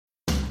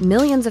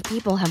Millions of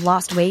people have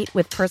lost weight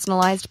with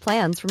personalized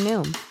plans from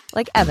Noom.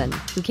 Like Evan,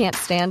 who can't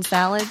stand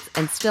salads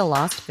and still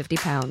lost 50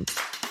 pounds.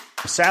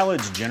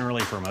 Salads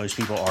generally for most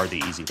people are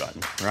the easy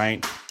button,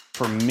 right?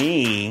 For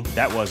me,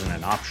 that wasn't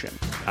an option.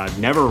 I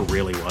never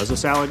really was a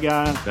salad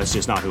guy. That's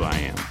just not who I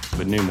am.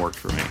 But Noom worked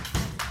for me.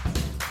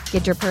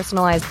 Get your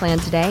personalized plan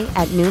today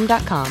at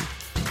Noom.com.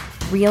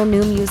 Real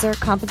Noom user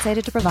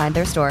compensated to provide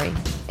their story.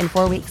 In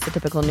 4 weeks, the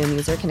typical Noom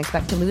user can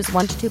expect to lose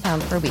 1 to 2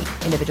 pounds per week.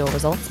 Individual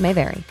results may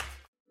vary.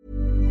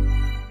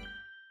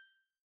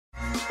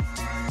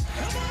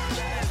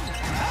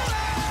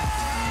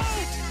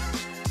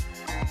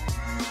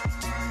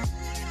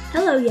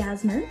 Hello,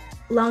 Yasmin.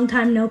 Long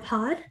time no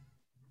pod.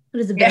 What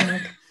has it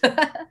been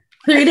like?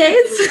 3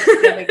 days?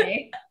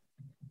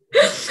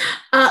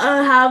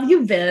 How have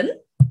you been?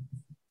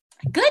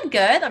 Good.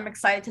 I'm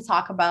excited to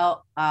talk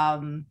about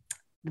the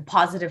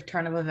positive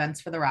turn of events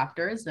for the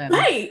Raptors and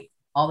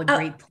all the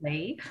great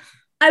play.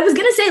 I was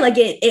going to say,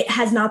 it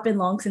has not been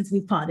long since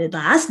we potted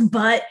last,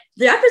 but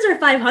the Raptors are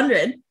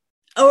 500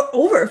 or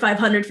over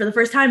 500 for the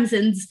first time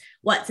since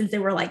they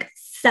were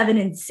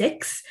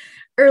 7-6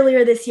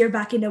 earlier this year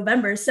back in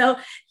November. So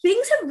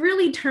things have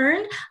really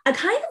turned. I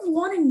kind of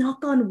want to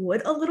knock on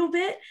wood a little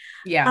bit.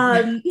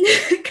 Yeah.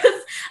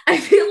 Because I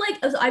feel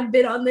like I've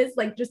been on this,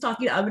 just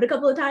talking to Evan a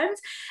couple of times,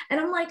 and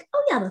I'm like,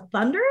 oh yeah, the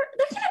Thunder,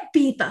 they're going to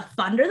beat the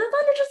Thunder. The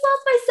Thunder just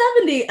lost by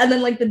 70. And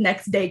then the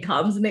next day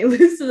comes and they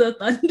lose to the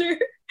Thunder.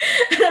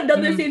 And I've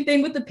done the same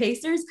thing with the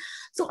Pacers.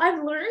 So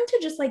I've learned to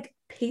just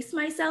pace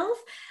myself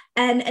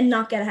and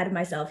not get ahead of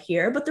myself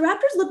here. But the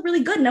Raptors look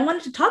really good. And I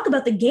wanted to talk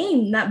about the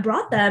game that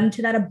brought them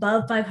to that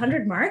above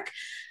 500 mark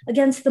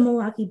against the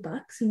Milwaukee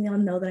Bucks. And we all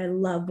know that I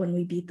love when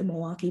we beat the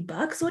Milwaukee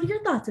Bucks. What are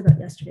your thoughts about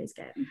yesterday's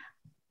game?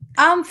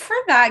 For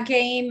that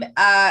game,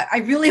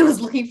 I really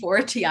was looking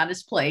forward to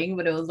Giannis playing,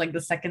 but it was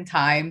the second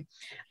time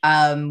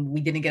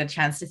we didn't get a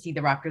chance to see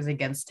the Raptors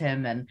against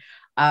him. And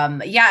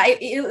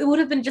it would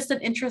have been just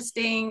an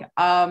interesting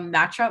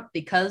matchup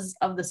because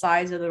of the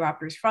size of the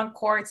Raptors front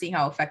court, seeing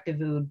how effective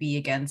it would be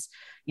against,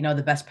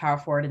 the best power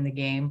forward in the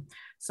game.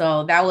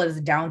 So that was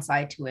a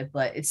downside to it,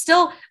 but it's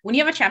still, when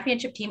you have a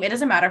championship team, it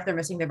doesn't matter if they're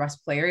missing their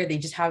best player. They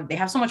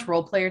have so much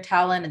role player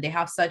talent, and they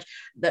have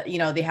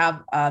they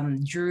have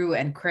Drew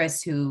and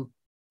Chris, who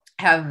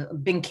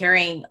have been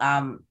carrying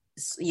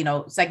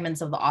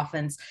segments of the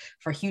offense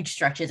for huge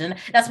stretches. And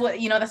that's what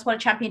a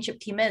championship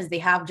team is. They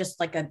have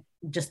just an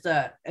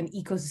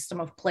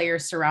ecosystem of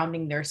players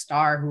surrounding their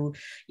star who,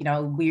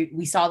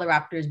 we saw the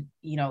Raptors,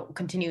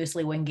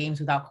 continuously win games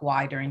without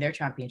Kawhi during their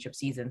championship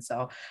season.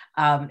 So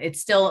it's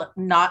still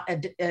not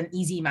an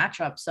easy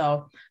matchup.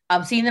 So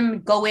seeing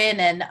them go in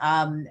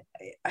and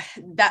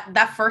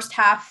that first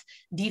half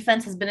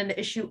defense has been an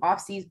issue all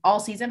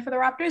season for the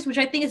Raptors, which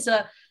I think is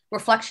a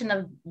reflection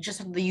of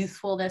just the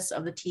youthfulness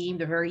of the team.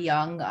 They're very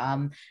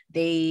young.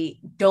 They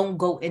don't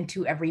go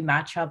into every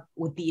matchup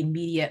with the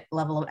immediate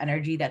level of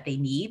energy that they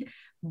need.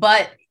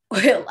 But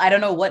I don't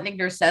know what Nick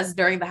Nurse says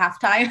during the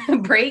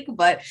halftime break,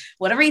 but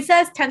whatever he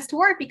says tends to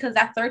work, because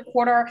that third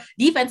quarter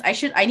defense,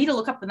 I need to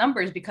look up the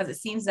numbers, because it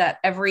seems that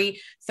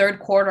every third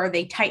quarter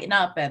they tighten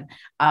up and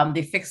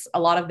they fix a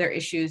lot of their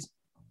issues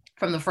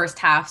from the first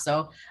half.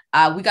 So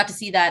we got to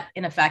see that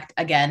in effect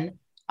again.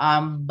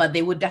 But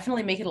they would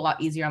definitely make it a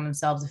lot easier on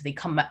themselves if they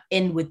come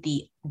in with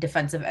the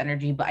defensive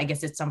energy. But I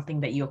guess it's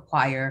something that you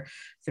acquire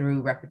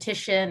through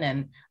repetition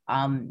and,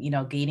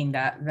 gaining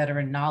that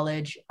veteran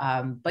knowledge.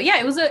 But yeah,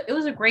 it was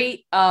a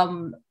great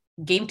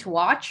game to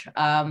watch.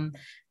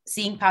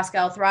 Seeing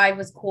Pascal thrive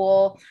was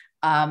cool.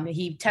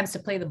 He tends to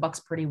play the Bucks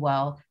pretty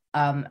well.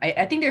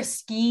 I think their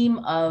scheme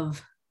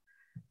of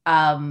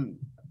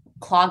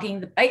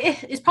clogging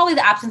it's probably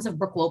the absence of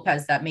Brook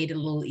Lopez that made it a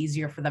little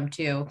easier for them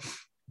too.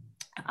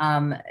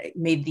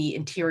 Made the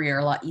interior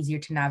a lot easier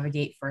to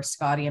navigate for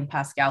Scottie and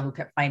Pascal, who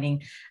kept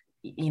finding,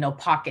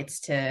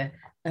 pockets to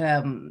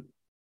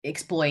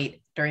exploit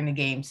during the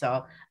game.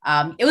 So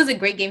it was a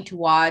great game to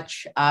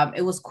watch.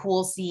 It was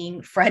cool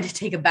seeing Fred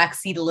take a back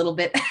seat a little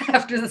bit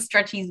after the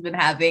stretch he's been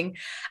having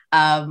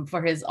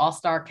for his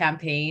All-Star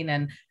campaign,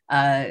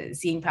 and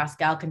seeing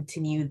Pascal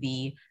continue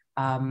the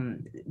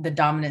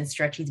dominant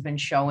stretch he's been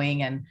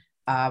showing, and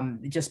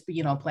just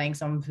playing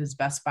some of his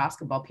best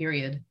basketball,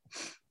 period.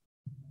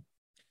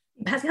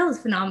 Pascal is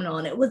phenomenal,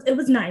 and it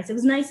was nice. It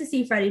was nice to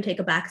see Freddie take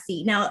a back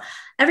seat. Now,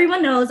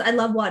 everyone knows I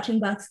love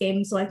watching Bucks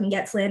games, so I can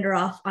get slander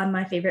off on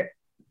my favorite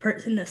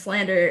person to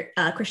slander,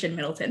 Christian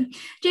Middleton,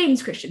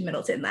 James Christian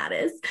Middleton, that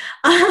is.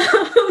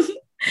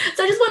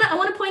 So I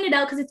want to point it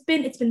out, because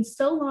it's been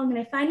so long, and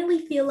I finally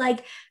feel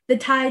like the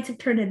tides have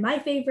turned in my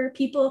favor.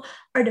 People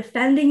are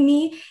defending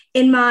me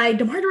in my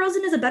DeMar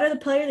DeRozan is a better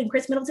player than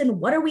Chris Middleton.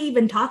 What are we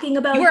even talking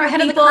about? You were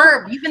ahead of the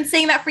curve. You've been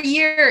saying that for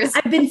years.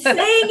 I've been saying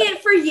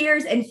it for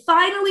years, and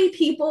finally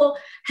people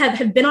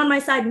have been on my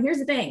side. And here's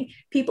the thing.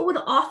 People would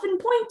often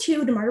point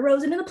to DeMar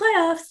DeRozan in the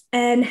playoffs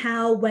and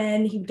how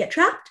when he would get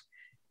trapped,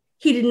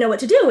 he didn't know what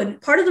to do. And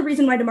part of the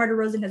reason why DeMar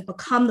DeRozan has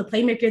become the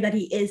playmaker that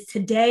he is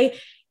today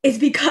is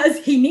because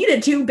he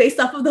needed to, based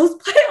off of those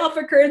playoff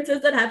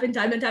occurrences that happened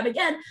time and time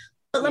again.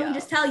 But let me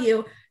just tell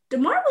you,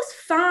 DeMar was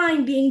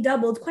fine being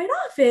doubled quite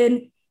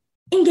often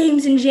in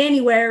games in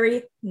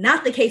January.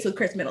 Not the case with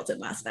Chris Middleton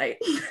last night.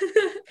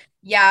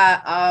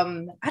 Yeah,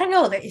 I don't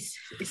know. It's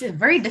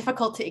very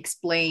difficult to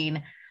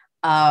explain.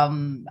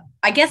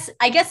 I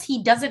guess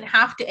he doesn't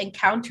have to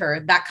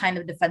encounter that kind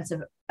of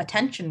defensive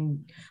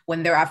attention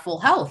when they're at full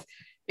health,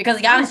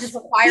 because Giannis just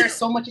requires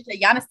so much.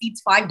 Giannis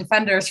needs 5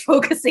 defenders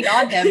focusing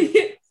on him.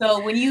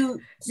 So when you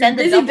send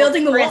the double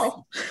building to the Chris,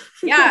 wall.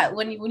 yeah,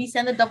 when you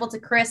send the double to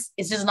Chris,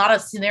 it's just not a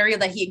scenario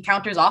that he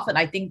encounters often.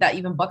 I think that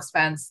even Bucks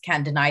fans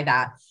can't deny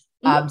that.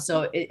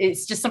 So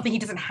it's just something he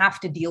doesn't have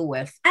to deal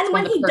with. And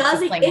when he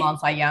does it,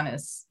 alongside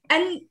Giannis.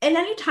 And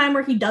any time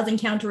where he does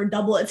encounter a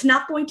double, it's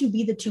not going to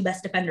be the 2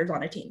 best defenders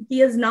on a team.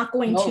 He is not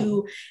going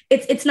to,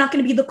 it's not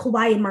going to be the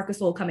Kawhi and Marcus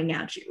Gasol coming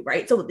at you,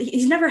 right? So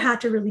he's never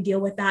had to really deal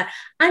with that.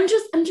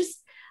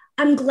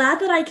 I'm glad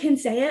that I can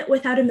say it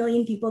without a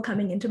million people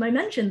coming into my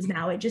mentions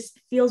now. It just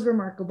feels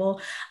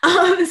remarkable.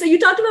 So you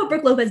talked about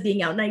Brook Lopez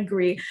being out, and I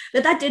agree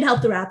that did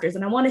help the Raptors.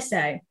 And I want to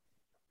say,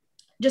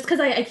 just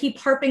because I keep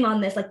harping on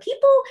this, like,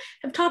 people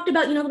have talked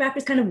about, the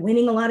Raptors kind of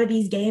winning a lot of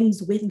these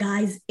games with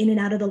guys in and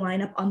out of the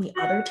lineup on the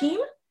other team.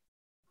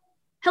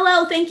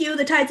 Hello, thank you.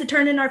 The tides have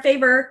turned in our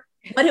favor.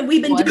 What have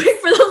we been doing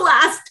for the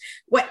last,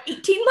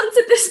 18 months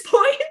at this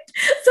point?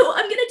 So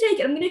I'm going to take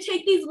it. I'm going to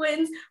take these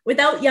wins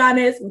without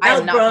Giannis,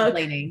 without Brook.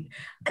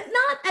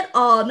 Not at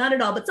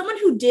all. But someone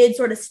who did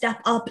sort of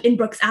step up in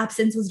Brook's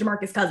absence was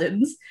DeMarcus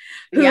Cousins,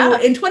 who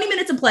in 20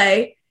 minutes of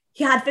play,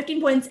 he had 15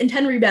 points and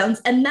 10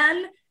 rebounds, and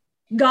then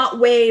got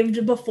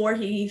waived before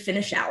he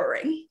finished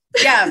showering.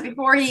 Yeah,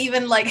 before he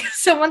even,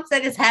 someone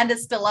said his hand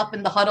is still up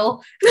in the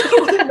huddle.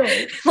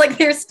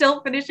 They're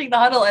still finishing the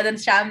huddle. And then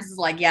Shams is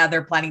like, yeah,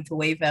 they're planning to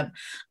waive him.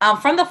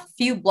 From the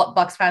few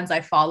Bucks fans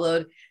I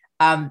followed,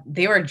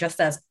 they were just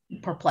as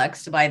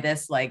perplexed by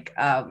this.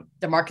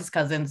 DeMarcus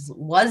Cousins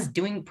was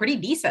doing pretty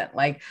decent.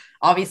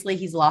 Obviously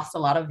he's lost a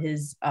lot of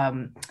his,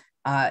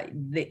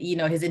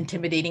 his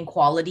intimidating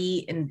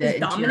quality in the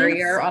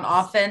interior on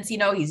offense.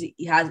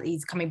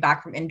 He's coming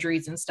back from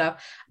injuries and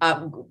stuff,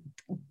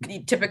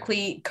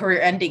 typically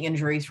career-ending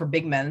injuries for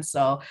big men.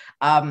 So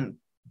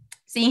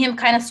seeing him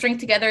kind of string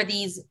together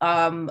these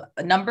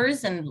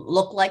numbers and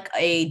look like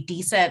a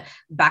decent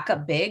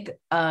backup big,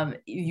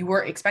 you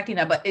were expecting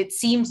that, but it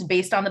seems,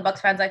 based on the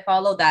Bucks fans I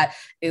follow, that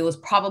it was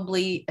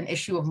probably an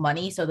issue of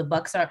money. So the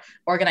Bucks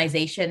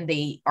organization,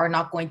 they are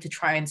not going to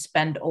try and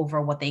spend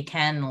over what they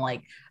can.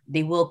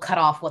 They will cut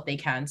off what they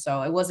can.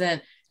 So it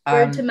wasn't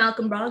word to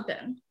Malcolm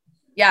Brogdon.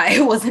 Yeah,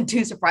 it wasn't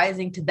too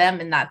surprising to them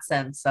in that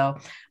sense. So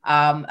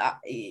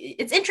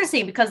it's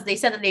interesting because they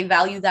said that they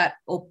value that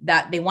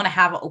they want to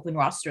have an open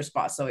roster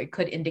spot. So it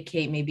could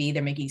indicate maybe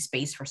they're making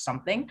space for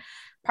something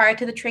prior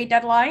to the trade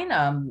deadline,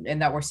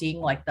 and that we're seeing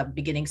the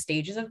beginning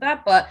stages of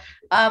that. But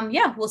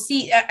we'll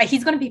see.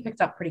 He's going to be picked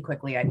up pretty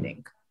quickly, I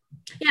think.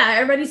 Yeah, I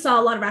already saw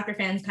a lot of Raptor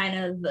fans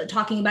kind of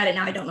talking about it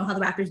now. I don't know how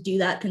the Raptors do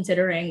that,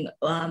 considering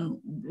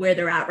where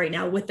they're at right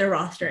now with their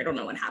roster. I don't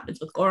know what happens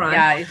with Goran.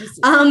 Yeah,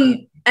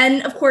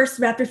 and of course,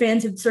 Raptor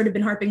fans have sort of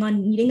been harping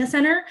on needing a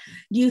center.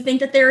 Do you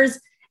think that there's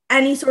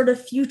any sort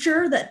of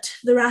future that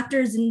the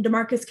Raptors and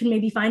DeMarcus can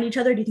maybe find each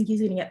other? Do you think he's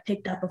going to get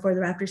picked up before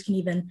the Raptors can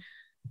even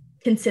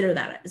consider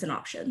that as an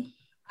option?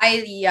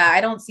 I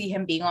don't see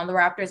him being on the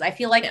Raptors. I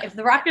feel like if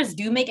the Raptors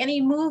do make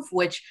any move,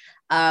 which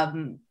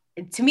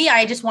to me,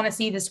 I just want to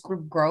see this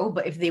group grow.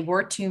 But if they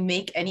were to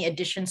make any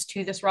additions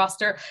to this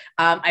roster,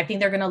 I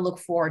think they're going to look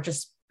for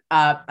just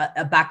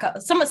a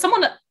backup,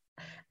 someone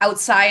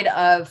outside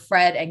of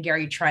Fred and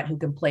Gary Trent who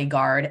can play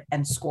guard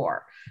and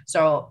score.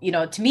 So,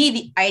 to me,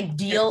 the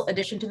ideal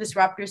addition to this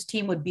Raptors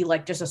team would be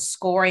just a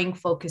scoring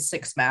focused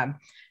 6-man,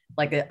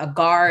 a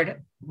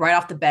guard right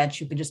off the bench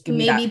who can just give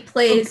maybe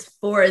plays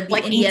for the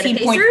 18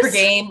 Pacers. Points per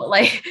game.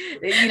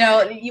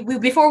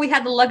 Before we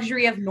had the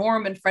luxury of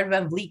Norm and Fred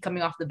VanVleet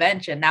coming off the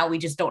bench, and now we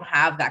just don't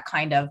have that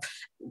kind of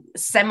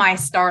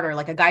semi-starter,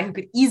 a guy who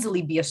could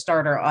easily be a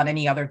starter on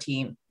any other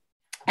team.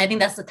 I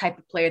think that's the type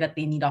of player that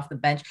they need off the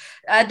bench.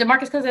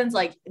 DeMarcus Cousins,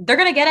 they're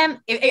going to get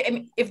him.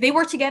 If they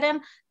were to get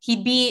him,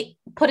 he'd be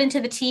put into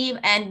the team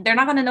and they're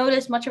not going to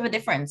notice much of a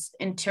difference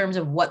in terms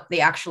of what they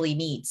actually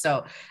need.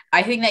 So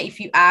I think that if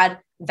you add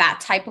that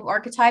type of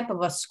archetype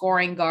of a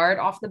scoring guard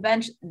off the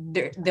bench,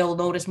 they'll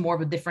notice more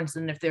of a difference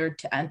than if they're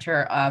to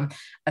enter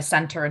a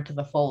center into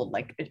the fold.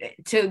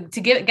 To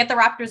get the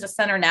Raptors a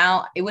center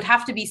now, it would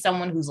have to be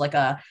someone who's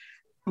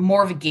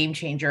more of a game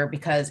changer,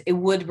 because it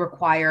would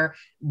require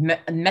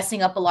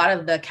messing up a lot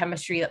of the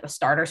chemistry that the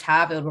starters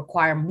have. It would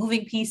require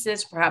moving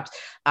pieces, perhaps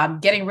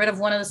getting rid of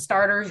one of the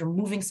starters or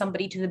moving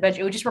somebody to the bench.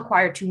 It would just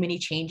require too many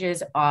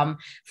changes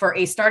for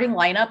a starting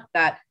lineup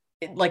that,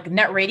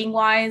 net rating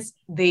wise,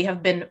 they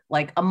have been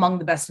among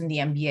the best in the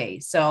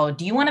NBA. So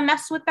do you want to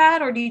mess with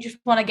that, or do you just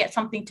want to get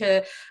something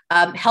to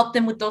help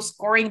them with those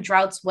scoring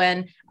droughts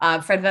when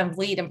Fred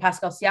VanVleet and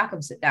Pascal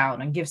Siakam sit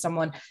down, and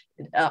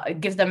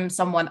give them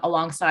someone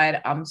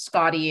alongside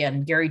Scotty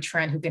and Gary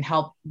Trent who can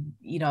help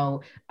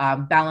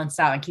balance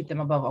out and keep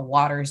them above the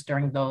waters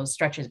during those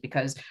stretches?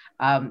 Because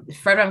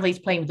Fred VanVleet's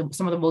playing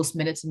some of the most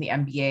minutes in the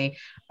NBA.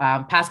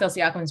 Pascal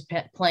Siakam's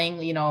playing,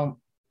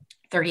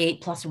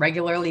 38 plus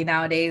regularly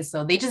nowadays.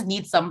 So they just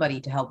need somebody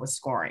to help with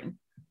scoring.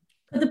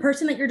 But the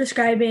person that you're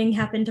describing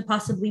happened to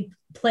possibly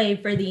play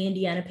for the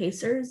Indiana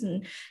Pacers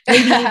and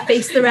maybe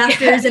face the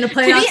Raptors in a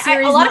playoff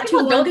series not too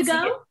long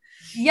ago.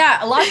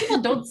 Yeah, a lot of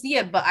people don't see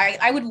it, but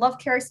I would love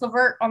Caris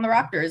LeVert on the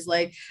Raptors.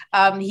 Like,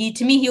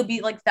 he'll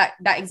be like that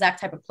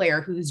exact type of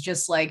player who's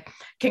just like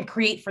can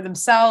create for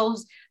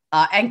themselves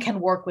and can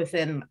work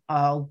within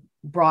a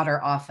broader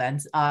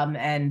offense.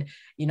 And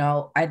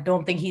I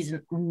don't think he's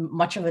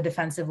much of a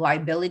defensive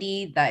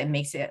liability that it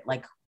makes it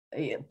like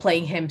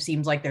playing him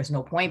seems like there's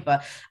no point.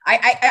 But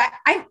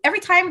I every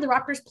time the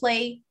Raptors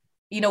play,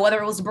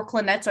 whether it was the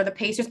Brooklyn Nets or the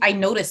Pacers, I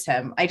noticed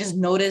him. I just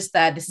noticed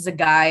that this is a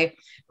guy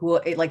who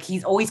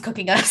he's always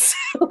cooking us.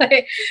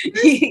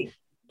 The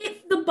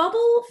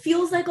bubble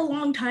feels like a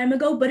long time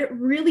ago, but it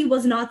really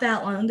was not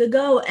that long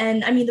ago.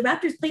 And I mean, the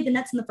Raptors played the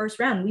Nets in the first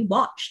round. We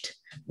watched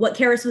what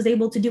Caris was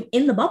able to do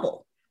in the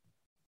bubble.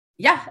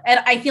 Yeah, and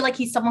I feel like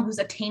he's someone who's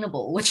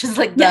attainable, which is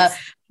like the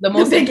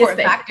most important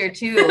factor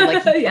too.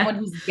 Like he's someone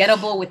who's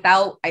gettable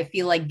without, I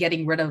feel like,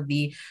 getting rid of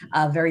the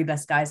very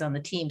best guys on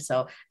the team.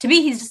 So to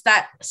me, he's just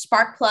that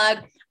spark plug.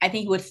 I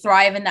think he would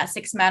thrive in that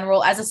 6-man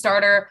role as a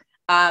starter.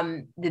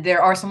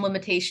 There are some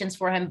limitations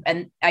for him,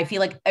 and I feel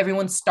like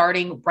everyone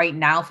starting right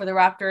now for the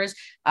Raptors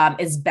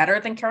is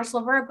better than Caris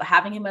LeVert, but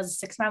having him as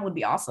a 6-man would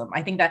be awesome.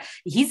 I think that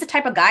he's the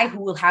type of guy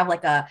who will have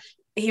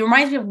he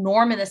reminds me of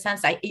Norm in the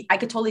sense I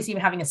could totally see him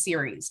having a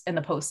series in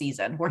the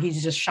postseason where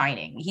he's just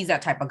shining. He's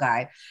that type of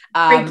guy.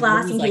 Break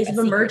glass in case of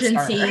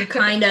emergency,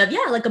 kind of.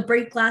 Yeah, like a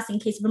break glass in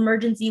case of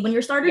emergency when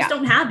your starters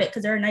don't have it,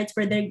 because there are nights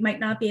where they might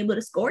not be able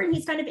to score, and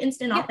he's kind of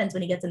instant offense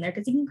when he gets in there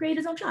because he can create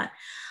his own shot.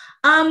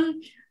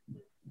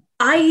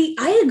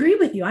 I agree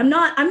with you. I'm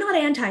not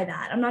anti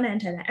that.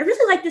 I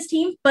really like this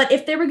team, but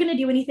if they were going to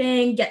do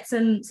anything, get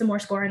some more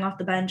scoring off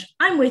the bench,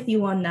 I'm with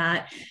you on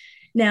that.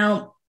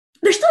 Now,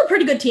 they're still a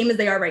pretty good team as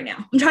they are right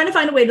now. I'm trying to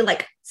find a way to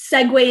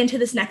segue into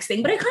this next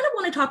thing, but I kind of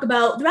want to talk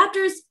about the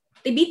Raptors.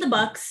 They beat the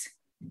Bucks.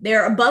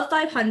 They're above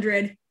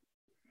 500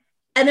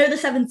 and they're the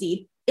 7th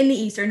seed in the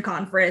Eastern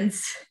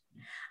Conference.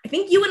 I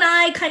think you and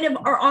I kind of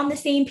are on the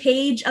same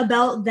page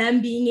about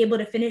them being able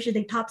to finish as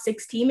a top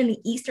 6 team in the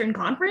Eastern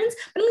Conference.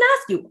 But I'm going to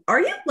ask you,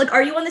 are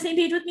you on the same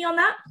page with me on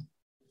that?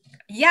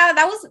 Yeah,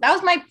 that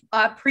was my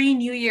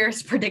pre-New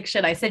Year's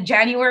prediction. I said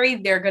January,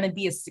 they're going to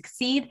be a 6th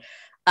seed.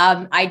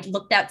 I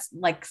looked at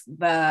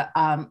the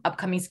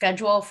upcoming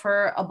schedule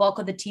for a bulk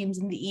of the teams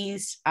in the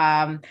East.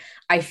 I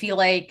feel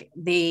like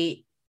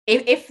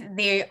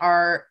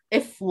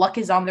if luck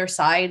is on their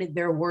side,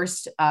 their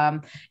worst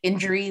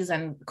injuries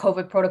and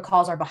COVID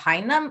protocols are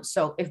behind them.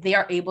 So if they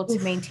are able to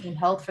maintain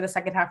health for the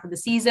second half of the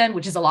season,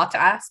 which is a lot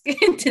to ask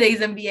in today's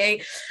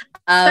NBA,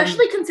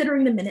 especially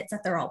considering the minutes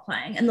that they're all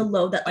playing and the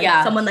load that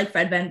someone like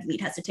Fred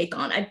VanVleet has to take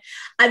on.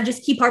 I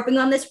just keep harping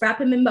on this,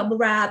 wrap him in bubble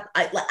wrap.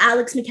 I let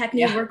Alex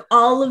McKechnie work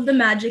all of the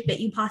magic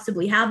that you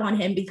possibly have on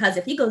him, because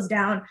if he goes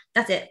down,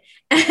 that's it.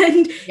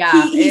 And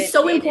he's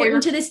so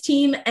important to this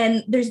team.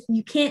 And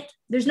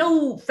there's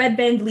no Fred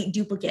VanVleet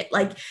duplicate.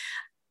 Like,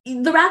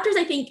 the Raptors,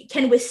 I think,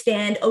 can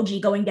withstand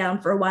OG going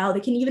down for a while. They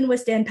can even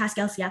withstand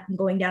Pascal Siakam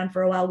going down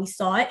for a while. We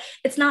saw it.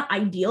 It's not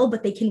ideal,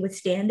 but they can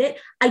withstand it.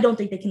 I don't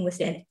think they can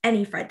withstand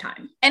any Fred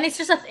time. And it's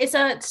just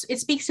it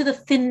speaks to the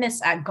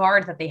thinness at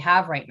guard that they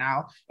have right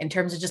now in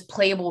terms of just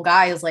playable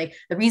guys. Like,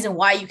 the reason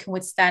why you can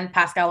withstand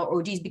Pascal or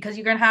OG is because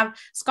you're going to have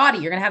Scotty,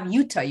 you're going to have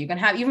Utah, you're going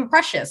to have even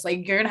Precious.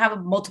 Like, you're going to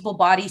have multiple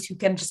bodies who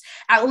can just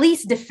at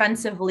least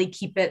defensively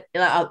keep it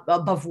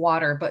above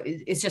water. But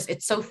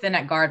it's so thin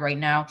at guard right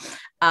now.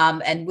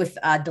 And with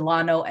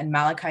Delano and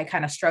Malachi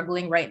kind of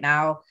struggling right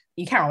now,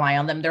 you can't rely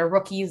on them. They're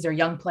rookies, they're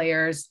young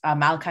players.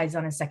 Malachi's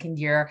on his 2nd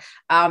year.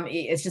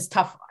 It's just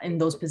tough in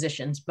those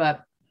positions.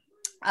 But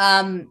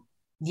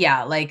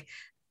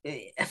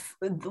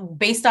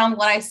based on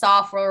what I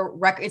saw for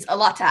record, it's a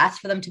lot to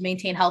ask for them to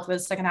maintain health for the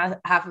second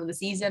half of the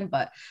season.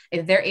 But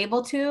if they're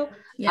able to,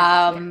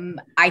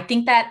 I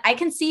think that I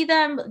can see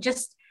them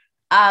just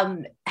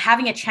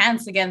having a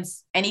chance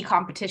against any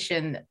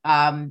competition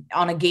on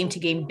a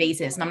game-to-game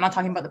basis. And I'm not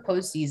talking about the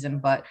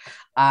postseason, but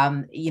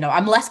I'm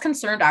less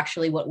concerned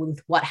actually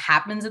with what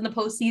happens in the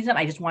postseason.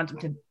 I just want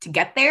them to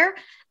get there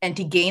and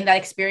to gain that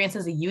experience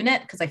as a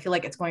unit, because I feel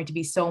like it's going to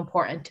be so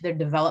important to their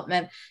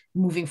development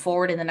moving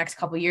forward in the next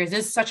couple of years.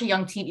 This is such a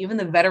young team. Even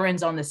the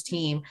veterans on this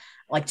team,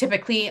 like,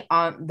 typically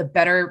on the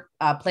better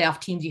playoff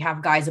teams, you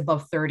have guys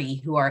above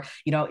 30 who are,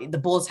 the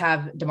Bulls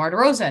have DeMar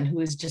DeRozan, who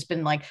has just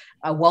been like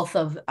a wealth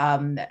of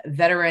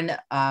veteran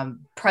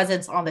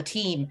presence on the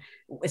team,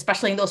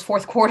 especially in those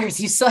fourth quarters.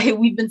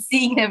 We've been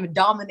seeing him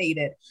dominate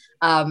it.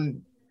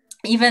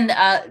 Even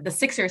the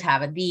Sixers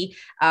have it.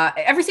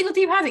 Every single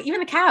team has it.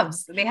 Even the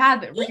Cavs, they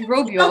had Ricky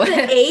Rubio.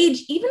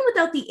 Even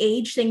without the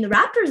age thing, the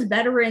Raptors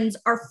veterans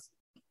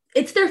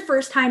it's their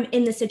first time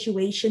in the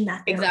situation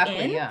that they're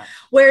in. Yeah.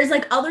 Whereas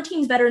other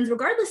teams' veterans,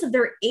 regardless of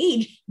their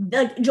age,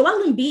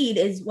 Joel Embiid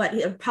is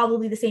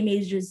probably the same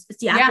age as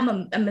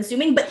Siakam, I'm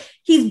assuming, but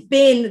he's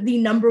been the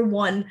number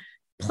one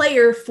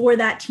player for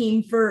that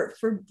team for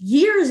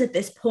years at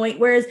this point,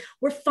 whereas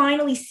we're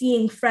finally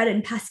seeing Fred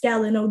and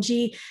Pascal and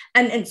OG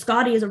and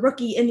Scotty as a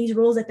rookie in these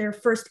roles that they're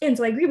first in.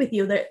 So I agree with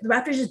you that the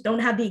Raptors just don't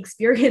have the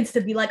experience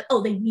to be like,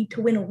 oh, they need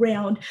to win a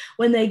round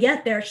when they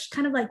get there. It's just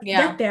kind of like,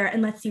 get there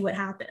and let's see what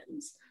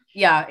happens.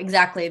 Yeah,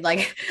 exactly.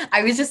 Like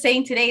I was just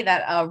saying today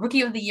that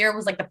rookie of the year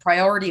was like the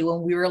priority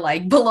when we were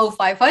like below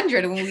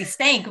 500 and when we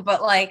stank.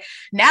 But like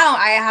now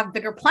I have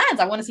bigger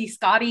plans. I want to see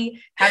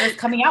Scotty have his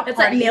coming out It's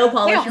party. that nail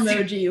polish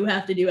emoji you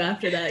have to do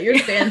after that. You're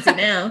fancy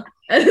now.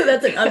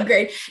 That's an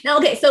upgrade. Now,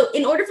 okay, so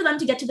in order for them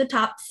to get to the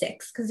top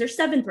 6, because they're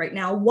 7th right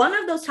now, one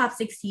of those top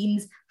 6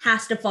 teams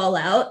has to fall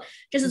out.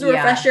 Just as a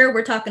refresher,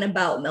 we're talking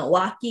about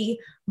Milwaukee,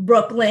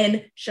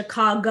 Brooklyn,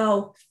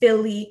 Chicago,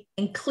 Philly,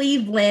 and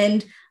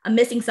Cleveland. I'm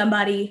missing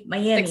somebody.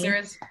 Miami.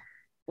 Sixers.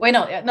 Wait,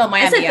 no, Miami.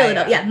 I said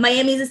Philadelphia. Yeah,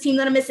 Miami is a team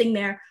that I'm missing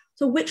there.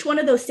 So which one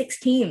of those 6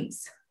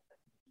 teams?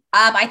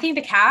 I think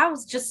the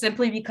Cavs, just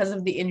simply because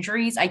of the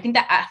injuries. I think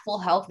that at full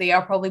health, they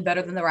are probably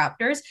better than the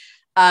Raptors.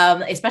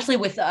 Especially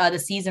with the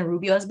season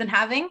Rubio has been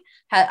having.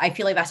 I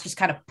feel like that's just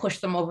kind of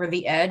pushed them over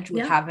the edge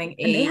with having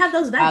and they have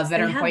those vets.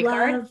 Veteran point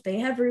guard. They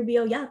have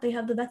Rubio. Yeah, they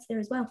have the vets there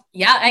as well.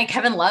 Yeah, and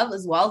Kevin Love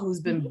as well, who's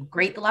been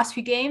great the last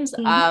few games.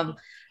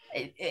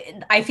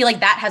 I feel like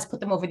that has put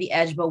them over the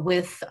edge, but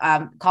with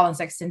Colin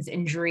Sexton's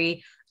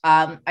injury,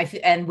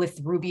 and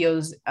with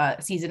Rubio's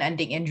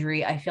season-ending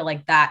injury, I feel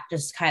like that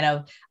just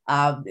kind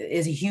of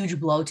is a huge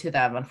blow to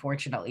them,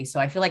 unfortunately. So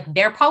I feel like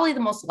they're probably the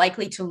most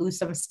likely to lose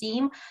some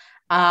steam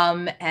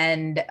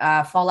and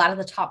fall out of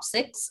the top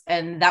 6.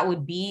 And that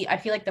would be, I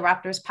feel like, the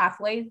Raptors'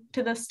 pathway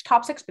to this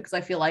top 6, because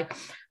I feel like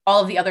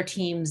all of the other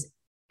teams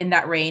in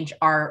that range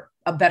are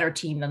a better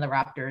team than the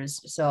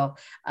Raptors. So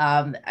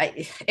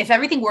if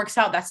everything works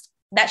out,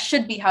 that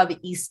should be how the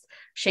East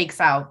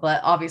shakes out. But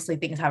obviously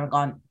things haven't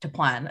gone to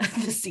plan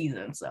this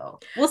season. So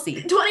we'll see.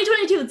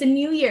 2022, it's a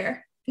new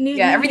year.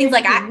 Everything's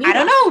like, I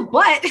don't know,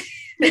 but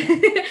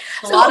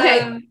so, okay,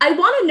 I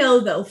want to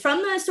know though,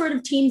 from the sort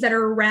of teams that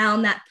are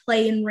around that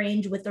play in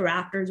range with the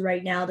Raptors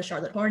right now, the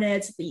Charlotte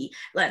Hornets, the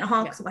Atlanta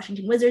Hawks, the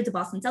Washington Wizards, the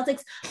Boston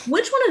Celtics,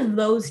 which one of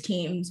those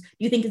teams do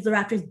you think is the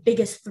Raptors'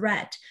 biggest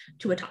threat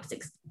to a top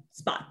 6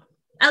 spot?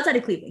 Outside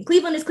of Cleveland.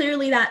 Cleveland is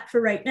clearly that for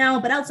right now,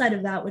 but outside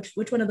of that,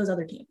 which one of those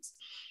other teams?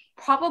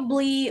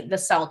 Probably the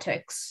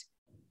Celtics.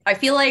 I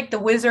feel like the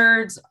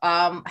Wizards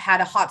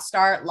had a hot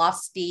start,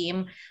 lost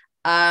steam.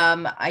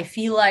 I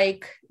feel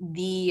like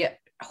the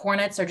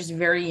Hornets are just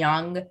very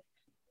young.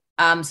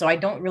 So I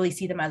don't really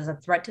see them as a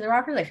threat to the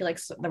Raptors. I feel like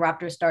the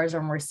Raptors stars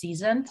are more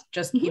seasoned,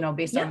 just,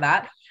 based on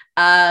that.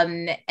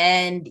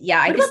 And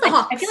yeah, what about the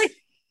Hawks? I feel like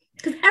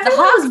because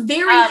everyone was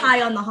very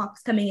high on the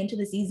Hawks coming into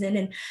the season,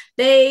 and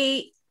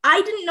I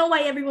didn't know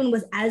why everyone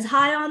was as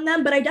high on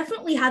them, but I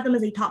definitely had them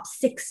as a top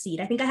 6 seed.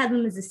 I think I had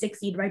them as a 6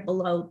 seed right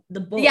below the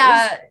Bulls.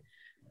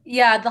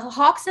 Yeah, the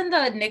Hawks and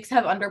the Knicks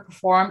have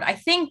underperformed. I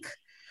think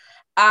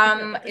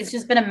it's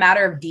just been a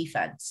matter of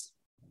defense.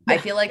 I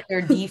feel like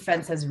their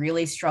defense has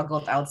really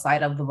struggled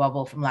outside of the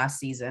bubble from last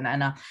season.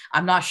 And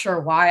I'm not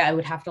sure why. I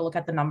would have to look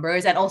at the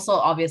numbers. And also,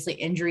 obviously,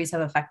 injuries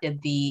have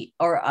affected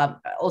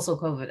also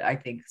COVID, I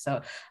think.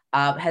 So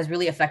has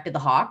really affected the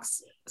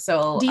Hawks.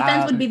 So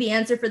defense would be the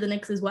answer for the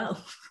Knicks as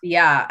well.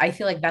 Yeah, I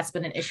feel like that's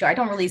been an issue. I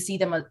don't really see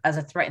them as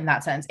a threat in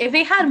that sense. If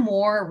they had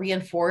more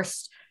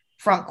reinforced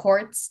front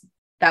courts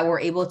that were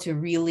able to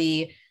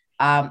really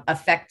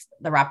affect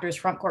the Raptors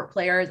front court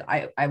players,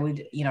 I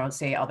would,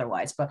 say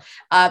otherwise. But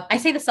I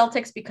say the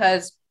Celtics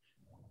because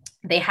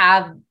they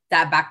have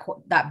that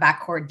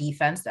backcourt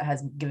defense that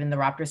has given the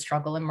Raptors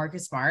struggle in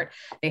Marcus Smart.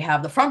 They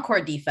have the front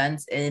court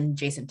defense in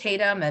Jason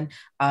Tatum and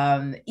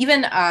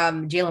even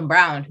Jaylen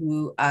Brown,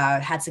 who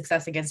had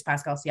success against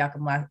Pascal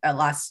Siakam their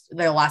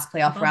last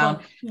playoff round.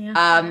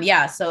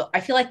 Yeah. So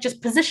I feel like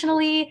just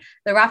positionally,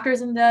 the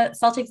Raptors and the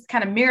Celtics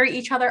kind of mirror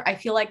each other. I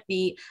feel like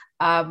the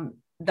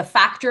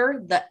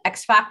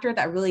X factor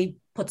that really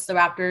puts the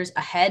Raptors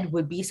ahead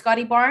would be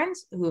Scotty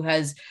Barnes, who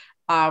has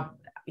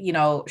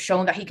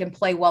shown that he can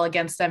play well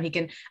against them. He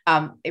can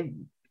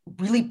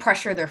really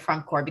pressure their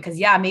front court because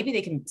maybe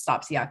they can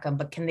stop Siakam,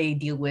 but can they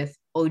deal with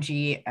OG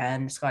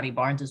and Scotty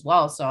Barnes as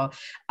well? So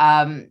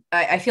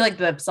I feel like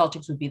the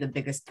Celtics would be the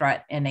biggest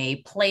threat in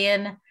a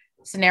play-in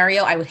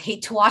scenario. I would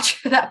hate to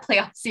watch that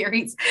playoff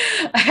series.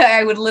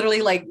 I would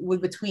literally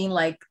between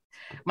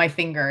my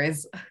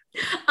fingers.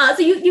 So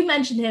you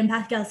mentioned him,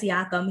 Pascal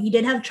Siakam. He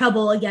did have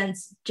trouble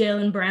against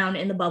Jaylen Brown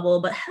in the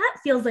bubble, but that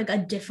feels like a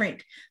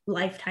different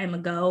lifetime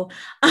ago.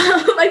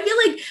 I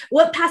feel like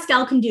what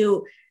Pascal can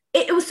do,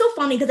 it was so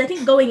funny because I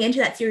think going into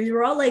that series,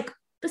 we're all like,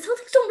 the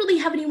Celtics don't really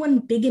have anyone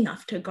big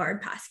enough to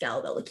guard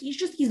Pascal, though. Like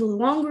he's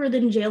longer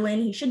than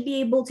Jaylen. He should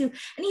be able to, and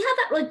he had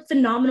that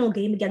phenomenal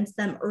game against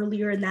them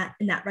earlier in that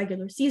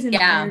regular season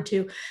prior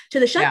to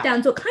the shutdown.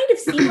 Yeah. So it kind of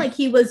seemed like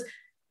he was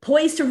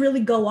poised to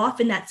really go off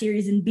in that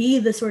series and be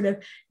the sort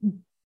of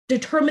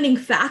determining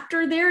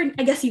factor there. And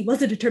I guess he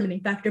was a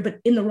determining factor, but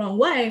in the wrong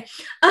way.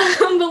 But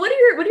what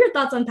are your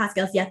thoughts on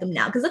Pascal Siakam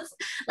now? Because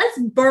let's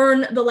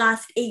burn the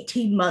last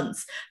 18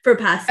 months for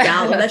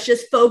Pascal. Let's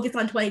just focus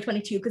on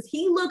 2022 because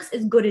he looks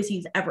as good as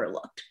he's ever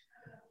looked.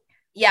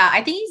 Yeah,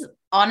 I think he's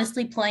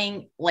honestly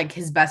playing like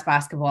his best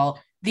basketball.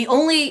 The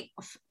only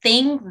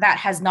thing that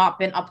has not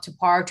been up to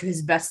par to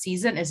his best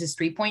season is his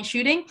 3-point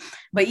shooting.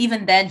 But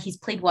even then, he's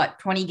played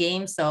 20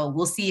 games. So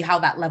we'll see how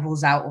that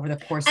levels out over the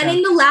course and of.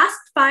 in the last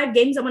 5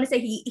 games, I want to say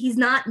he's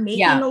not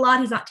making a lot,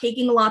 he's not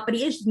taking a lot, but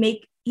he's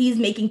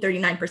making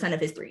 39% of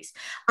his threes.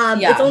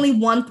 It's only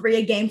 1 3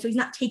 a game, so he's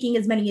not taking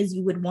as many as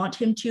you would want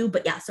him to,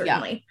 but yeah,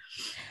 certainly.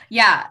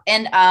 Yeah.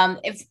 And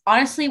if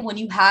honestly, when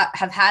you have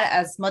had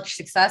as much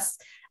success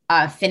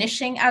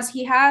finishing as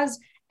he has,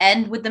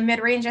 and with the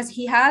mid-range as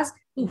he has,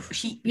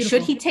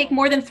 should he take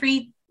more than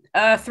 3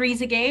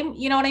 threes a game?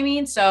 You know what I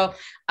mean? So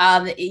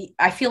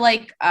I feel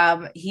like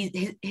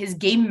his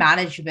game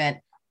management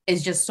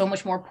is just so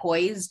much more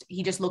poised.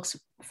 He just looks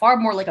far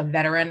more like a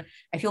veteran.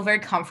 I feel very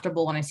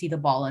comfortable when I see the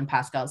ball in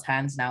Pascal's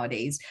hands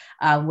nowadays.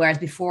 Whereas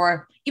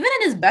before, even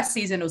in his best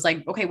season, it was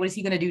like, okay, what is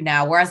he going to do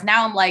now? Whereas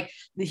now I'm like,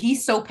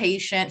 he's so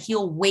patient.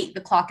 He'll wait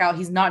the clock out.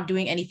 He's not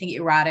doing anything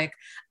erratic.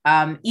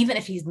 Even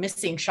if he's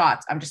missing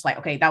shots, I'm just like,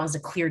 okay, that was a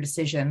clear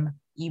decision.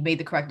 You made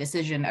the correct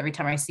decision every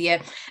time I see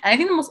it. And I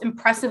think the most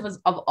impressive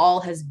of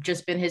all has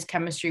just been his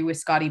chemistry with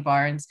Scottie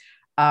Barnes.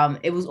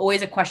 It was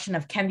always a question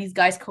of, can these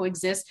guys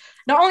coexist?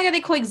 Not only are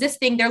they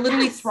coexisting, they're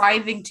literally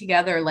thriving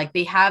together. Like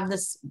they have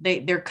this,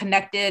 they're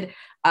connected.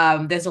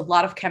 There's a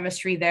lot of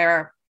chemistry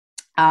there.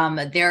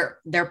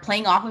 They're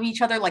playing off of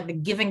each other. Like the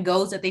give and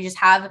goes that they just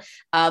have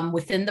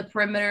within the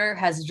perimeter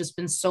has just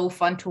been so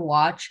fun to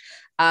watch.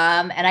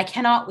 And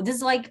this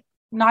is like,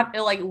 not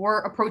like we're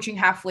approaching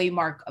halfway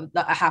mark of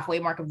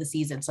the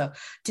season. So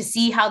to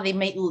see how they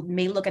may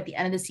look at the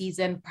end of the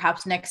season,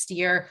 perhaps next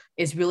year,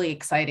 is really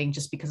exciting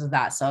just because of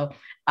that. So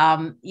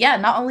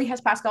not only has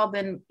Pascal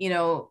been,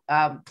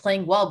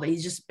 playing well, but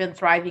he's just been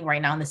thriving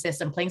right now in the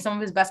system, playing some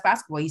of his best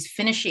basketball. He's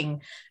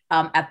finishing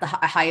at the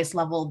highest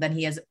level than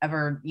he has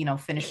ever,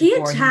 finished. He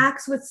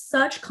attacks with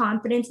such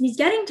confidence, and he's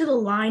getting to the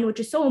line,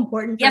 which is so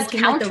important for a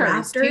team like the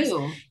Raptors.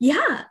 Too.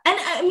 Yeah. And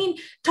I mean,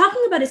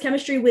 talking about his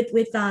chemistry with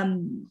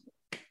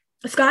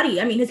Scottie,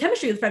 I mean, his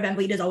chemistry with Fred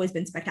VanVleet has always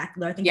been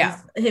spectacular. I think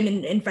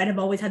him and Fred have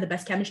always had the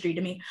best chemistry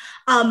to me.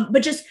 But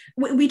just,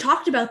 we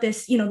talked about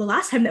this, the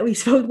last time that we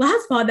spoke,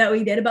 last pod that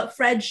we did, about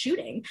Fred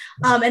shooting,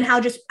 and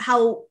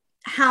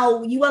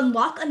how you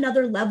unlock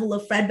another level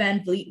of Fred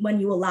VanVleet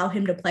when you allow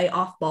him to play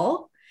off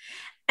ball.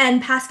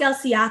 And Pascal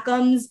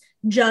Siakam's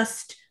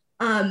just,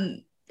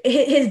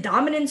 his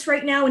dominance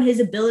right now and his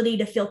ability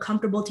to feel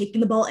comfortable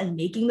taking the ball and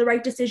making the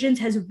right decisions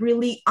has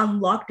really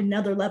unlocked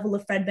another level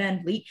of Fred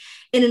VanVleet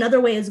in another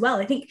way as well.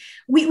 I think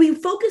we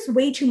focus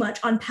way too much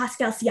on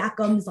Pascal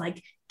Siakam's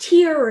like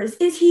tiers.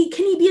 Can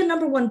he be a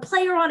number 1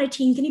 player on a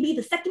team? Can he be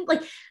the second?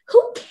 Like,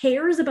 who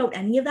cares about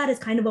any of that is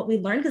kind of what we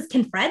learned. Because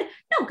can Fred?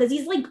 No, because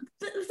he's like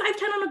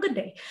 5'10" on a good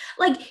day.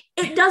 Like,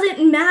 it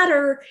doesn't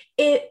matter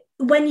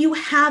when you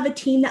have a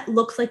team that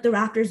looks like the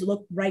Raptors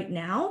look right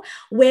now,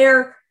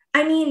 where,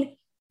 I mean,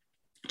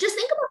 just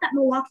think about that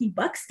Milwaukee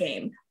Bucks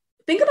game.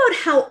 Think about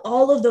how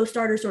all of those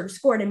starters sort of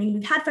scored. I mean,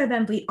 we've had Fred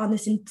VanVleet on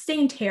this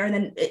insane tear, and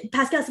then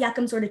Pascal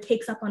Siakam sort of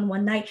takes up on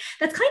one night.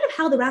 That's kind of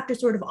how the Raptors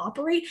sort of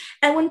operate.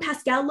 And when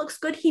Pascal looks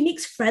good, he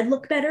makes Fred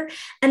look better,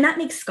 and that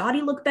makes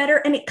Scottie look better.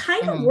 And it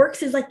kind of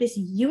works as like this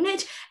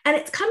unit, and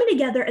it's coming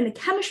together, and the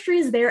chemistry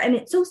is there, and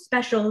it's so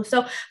special.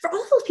 So for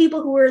all those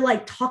people who are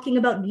like talking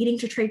about needing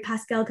to trade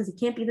Pascal because he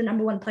can't be the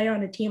number 1 player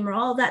on a team or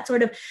all of that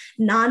sort of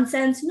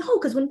nonsense, no,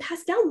 because when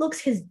Pascal looks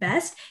his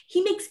best,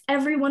 he makes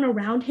everyone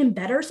around him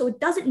better. So it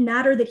doesn't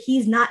matter that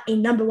he's not a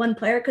number 1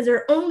 player, because there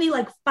are only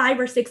like 5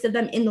 or 6 of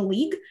them in the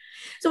league.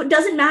 So it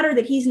doesn't matter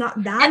that he's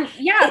not that.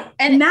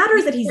 It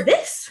matters that he's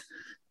this.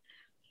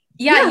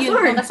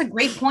 That's a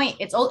great point.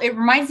 It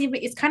reminds me,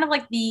 it's kind of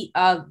like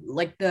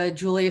the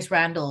Julius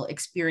Randle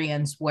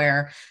experience,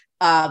 where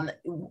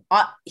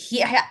he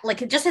had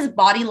like just his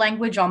body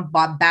language on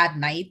bad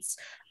nights.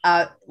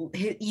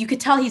 You could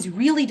tell he's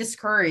really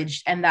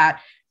discouraged, and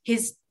that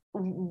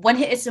when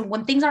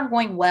things aren't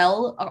going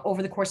well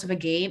over the course of a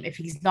game, if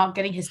he's not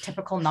getting his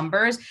typical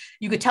numbers,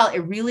 you could tell it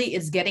really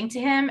is getting to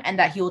him, and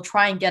that he will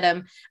try and get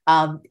him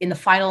in the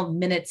final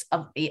minutes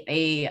of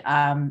a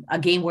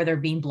game where they're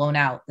being blown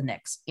out, the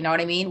Knicks. You know what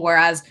I mean?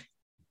 Whereas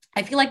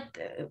I feel like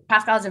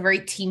Pascal has a very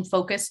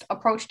team-focused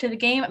approach to the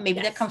game.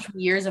 Maybe that comes from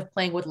years of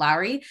playing with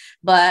Lowry,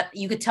 but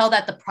you could tell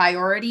that the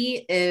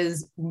priority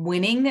is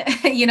winning.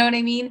 You know what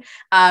I mean?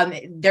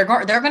 There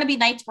are going to be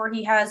nights where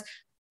he has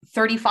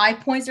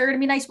 35 points. They're going to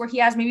be nice where he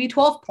has maybe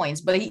 12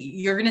 points, but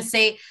you're going to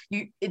say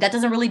that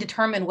doesn't really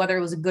determine whether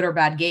it was a good or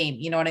bad game.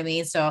 You know what I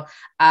mean? So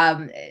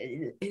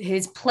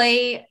his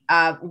play,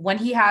 when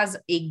he has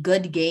a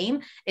good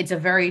game, it's a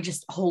very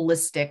just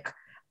holistic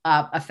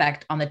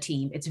effect on the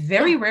team. It's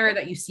very rare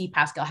that you see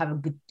Pascal have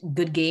a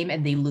good game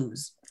and they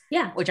lose.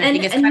 Yeah. Which I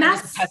think is kind of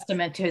just a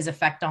testament to his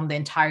effect on the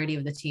entirety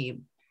of the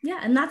team. Yeah,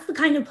 and that's the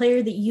kind of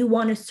player that you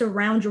want to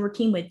surround your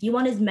team with. You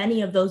want as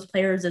many of those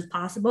players as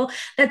possible.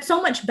 That's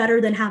so much better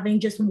than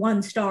having just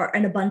one star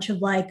and a bunch of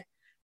like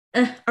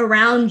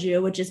around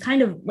you, which is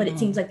kind of what it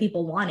seems like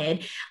people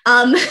wanted.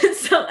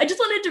 So I just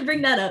wanted to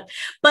bring that up.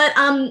 But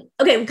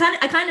okay,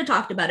 I kind of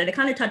talked about it. I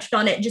kind of touched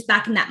on it just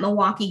back in that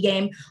Milwaukee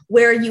game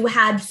where you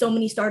had so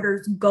many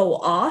starters go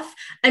off.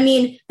 I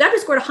mean, the Raptors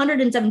scored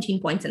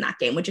 117 points in that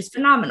game, which is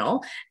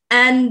phenomenal.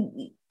 And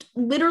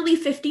literally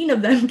 15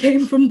 of them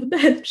came from the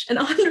bench, and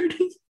 100.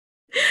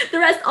 The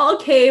rest all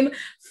came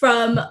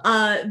from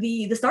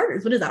the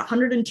starters. What is that?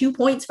 102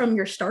 points from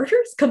your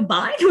starters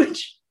combined,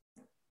 which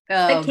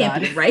that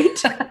can't be right.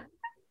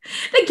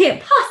 That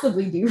can't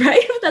possibly be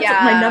right. That's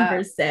what my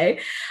numbers say.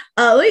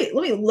 Let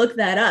me look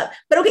that up.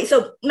 But okay,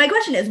 so my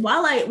question is,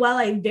 while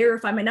I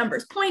verify my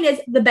numbers, point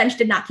is the bench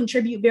did not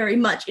contribute very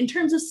much in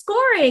terms of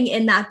scoring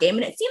in that game,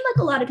 and it seemed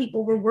like a lot of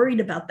people were worried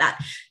about that.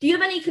 Do you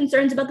have any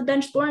concerns about the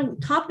bench scoring? We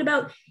talked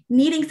about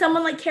needing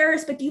someone like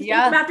Caris, but do you think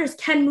the Raptors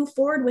can move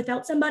forward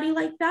without somebody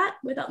like that,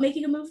 without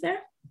making a move there?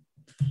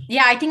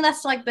 Yeah, I think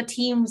that's like the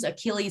team's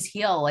Achilles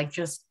heel, like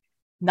just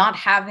not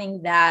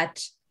having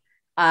that.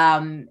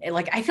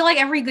 Like I feel like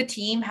every good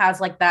team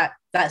has like that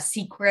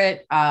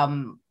secret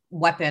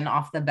weapon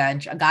off the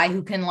bench, a guy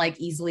who can like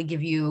easily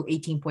give you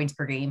 18 points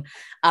per game.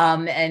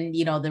 And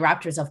you know, the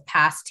Raptors of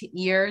past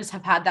years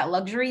have had that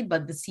luxury,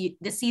 but this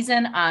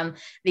season,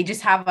 they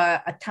just have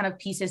a ton of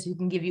pieces who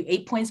can give you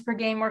 8 points per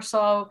game or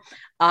so.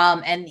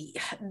 And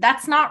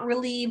that's not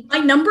really. My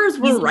numbers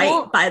were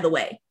right, by the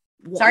way.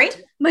 What? Sorry?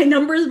 My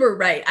numbers were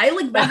right. I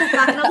like read that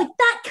back and I was like,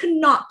 that could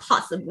not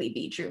possibly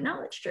be true.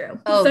 No, it's true.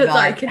 Oh, so God.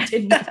 Sorry,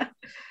 continue.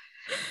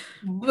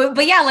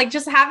 But yeah, like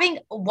just having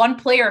one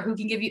player who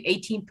can give you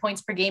 18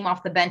 points per game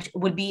off the bench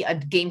would be a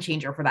game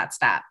changer for that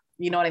stat.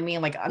 You know what I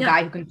mean? Like a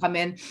guy who can come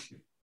in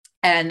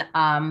and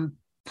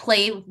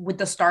play with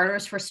the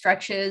starters for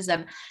stretches.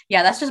 And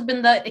yeah, that's just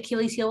been the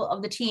Achilles heel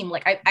of the team.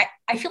 Like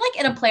I feel like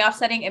in a playoff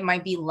setting, it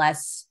might be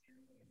less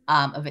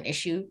of an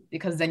issue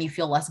because then you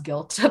feel less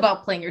guilt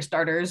about playing your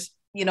starters,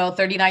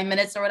 39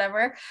 minutes or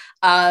whatever.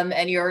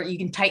 And you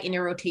can tighten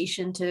your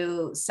rotation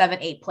to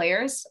 7-8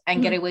 players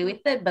and get away with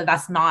it. But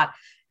that's not,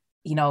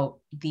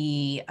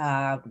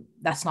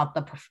 that's not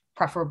the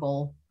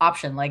preferable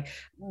option. Like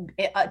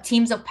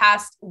teams of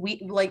past,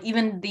 like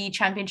even the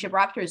championship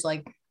Raptors,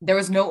 like there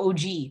was no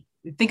OG.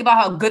 Think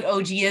about how good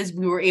OG is.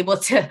 We were able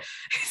to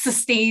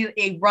sustain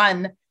a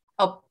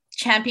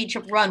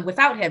championship run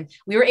without him.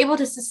 We were able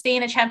to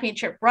sustain a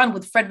championship run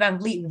with Fred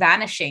VanVleet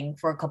vanishing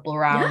for a couple of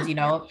rounds,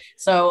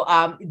 So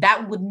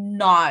that would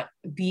not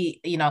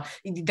be,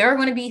 there are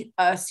going to be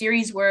a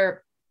series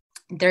where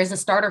there's a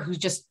starter who's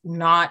just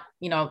not,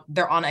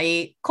 they're on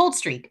a cold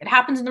streak. It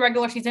happens in the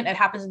regular season. It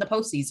happens in the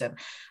postseason.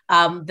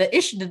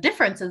 The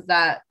difference is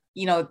that,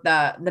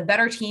 the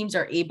better teams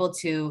are able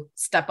to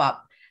step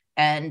up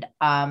and,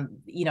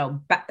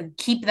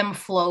 keep them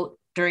afloat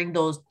during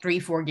those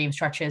 3-4 game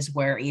stretches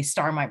where a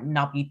star might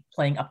not be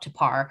playing up to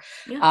par.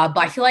 But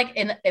I feel like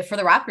for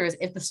the Raptors,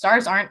 if the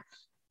stars aren't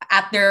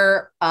at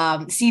their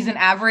season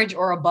average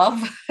or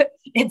above,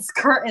 it's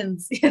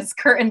curtains in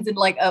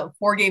like a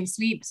 4-game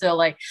sweep. So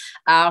like,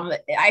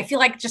 I feel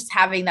like just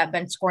having that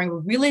bench scoring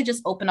would really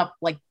just open up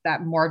like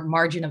that more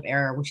margin of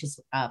error, which is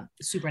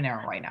super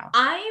narrow right now.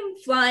 I'm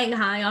flying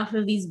high off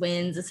of these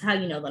wins. It's how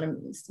you know that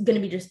I'm going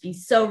to be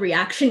so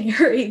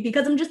reactionary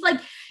because I'm just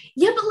like,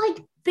 yeah, but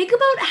like, think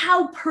about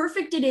how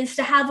perfect it is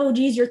to have OG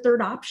as your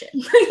third option.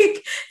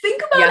 Like,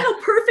 think about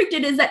how perfect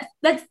it is that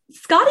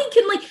Scottie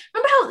can, like,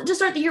 remember how to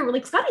start the year, we're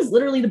like, Scottie's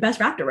literally the best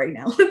Raptor right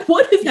now. Like,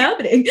 what is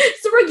happening?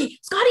 Sorry,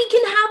 Scottie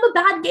can have a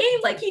bad game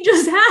like he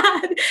just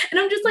had. And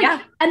I'm just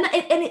like, and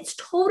it's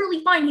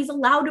totally fine. He's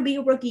allowed to be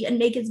a rookie and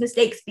make his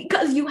mistakes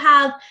because you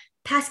have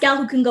Pascal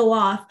who can go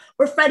off,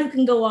 or Fred who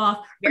can go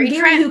off, or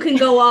Gary who can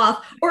go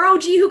off, or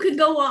OG who can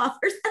go off.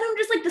 And I'm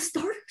just like, the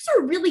starters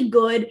are really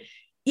good.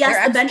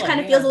 Yes, the bench kind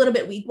of feels a little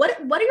bit weak. What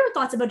are your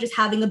thoughts about just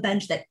having a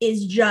bench that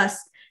is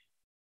just,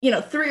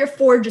 3 or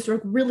 4 just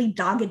really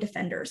dogged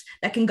defenders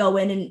that can go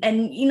in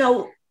and we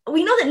know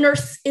that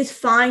Nurse is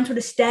fine sort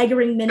of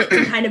staggering minutes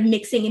and kind of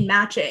mixing and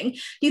matching.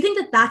 Do you think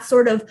that that's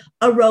sort of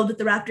a road that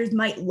the Raptors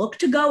might look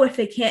to go if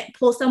they can't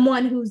pull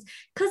someone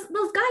because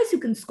those guys who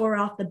can score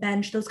off the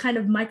bench, those kind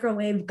of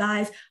microwave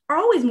guys are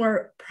always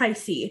more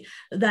pricey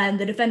than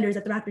the defenders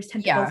that the Raptors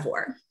tend to go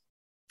for?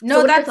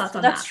 No,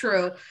 so that's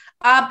true.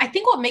 I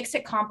think what makes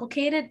it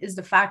complicated is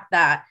the fact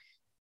that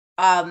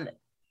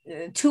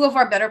 2 of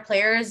our better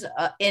players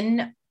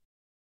in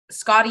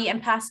Scottie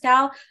and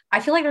Pascal,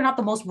 I feel like they're not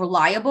the most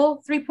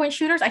reliable 3-point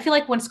shooters. I feel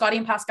like when Scottie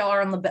and Pascal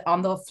are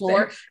on the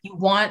floor, you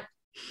want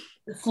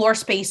floor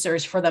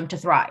spacers for them to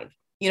thrive.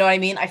 You know what I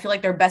mean? I feel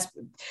like they're best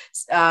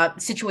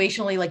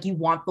situationally, like you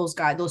want those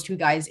 2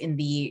 guys in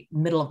the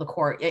middle of the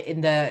court,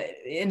 in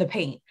the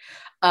paint.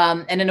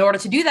 And in order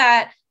to do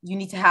that, you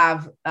need to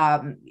have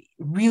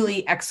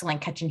really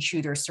excellent catch and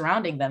shooters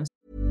surrounding them.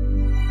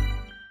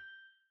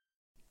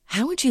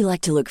 How would you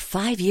like to look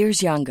 5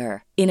 years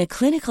younger? In a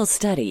clinical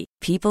study,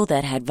 people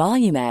that had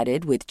volume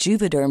added with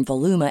Juvederm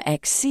Voluma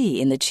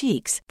XC in the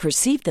cheeks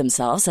perceived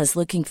themselves as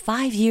looking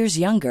 5 years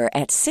younger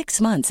at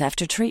 6 months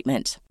after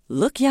treatment.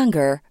 Look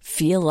younger,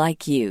 feel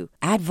like you.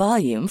 Add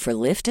volume for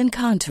lift and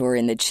contour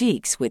in the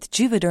cheeks with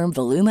Juvederm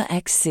Voluma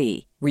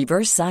XC.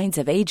 Reverse signs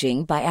of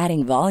aging by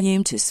adding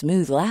volume to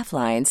smooth laugh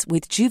lines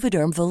with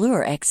Juvederm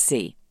Volure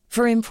XC.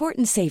 For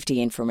important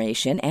safety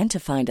information and to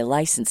find a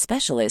licensed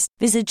specialist,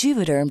 visit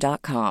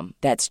Juvederm.com.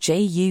 That's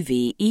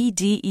JUVEDERM.com.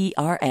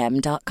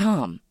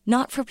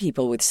 Not for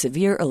people with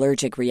severe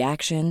allergic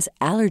reactions,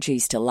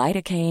 allergies to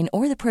lidocaine,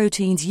 or the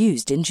proteins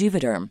used in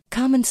Juvederm.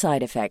 Common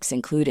side effects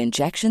include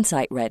injection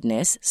site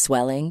redness,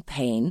 swelling,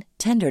 pain,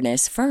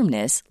 tenderness,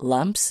 firmness,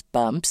 lumps,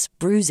 bumps,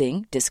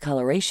 bruising,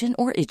 discoloration,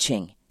 or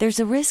itching. There's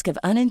a risk of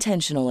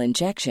unintentional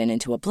injection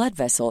into a blood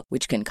vessel,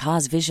 which can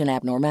cause vision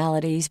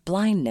abnormalities,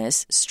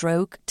 blindness,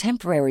 stroke,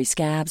 temporary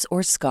scabs,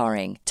 or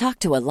scarring. Talk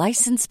to a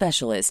licensed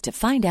specialist to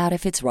find out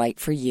if it's right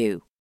for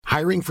you.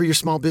 Hiring for your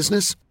small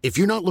business? If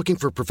you're not looking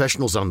for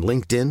professionals on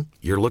LinkedIn,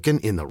 you're looking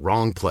in the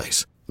wrong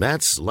place.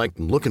 That's like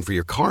looking for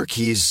your car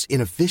keys in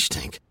a fish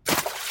tank.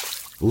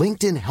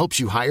 LinkedIn helps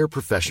you hire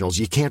professionals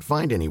you can't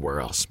find anywhere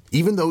else,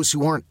 even those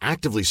who aren't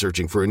actively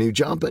searching for a new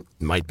job but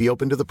might be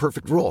open to the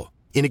perfect role.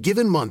 In a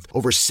given month,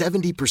 over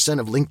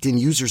 70% of LinkedIn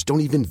users don't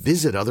even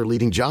visit other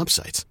leading job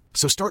sites.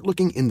 So start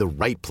looking in the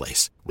right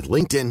place. With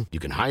LinkedIn, you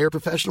can hire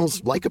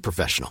professionals like a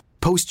professional.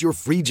 Post your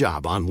free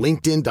job on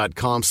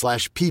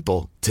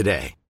linkedin.com/people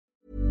today.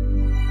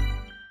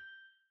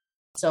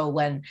 So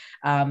when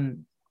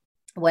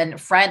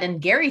Fred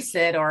and Gary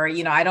sit, or,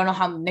 I don't know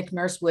how Nick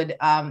Nurse would,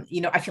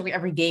 I feel like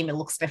every game it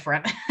looks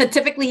different.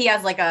 Typically he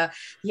has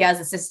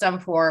a system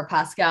for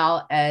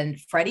Pascal and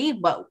Freddie,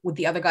 but with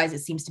the other guys, it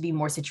seems to be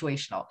more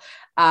situational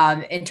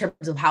in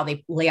terms of how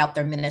they lay out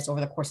their minutes over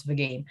the course of a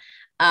game.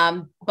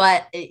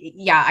 But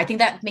yeah, I think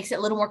that makes it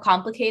a little more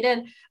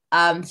complicated.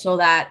 So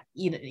that,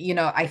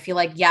 I feel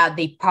like,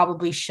 they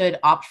probably should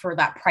opt for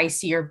that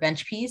pricier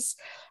bench piece.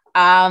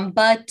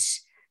 But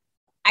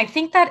I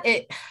think that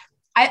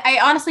I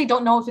honestly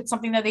don't know if it's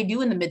something that they do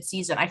in the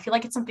midseason. I feel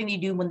like it's something they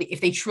do if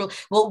they truly,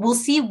 we'll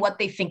see what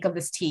they think of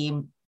this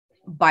team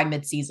by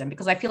midseason,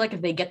 because I feel like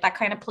if they get that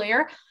kind of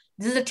player,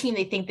 this is a team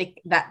they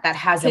think that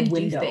has a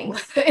window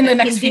in the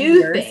next few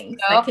years.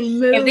 That can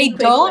move if they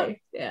quickly. don't,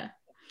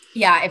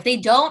 if they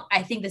don't,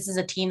 I think this is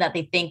a team that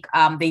they think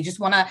they just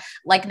want to,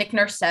 like Nick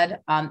Nurse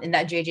said in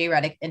that JJ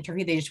Redick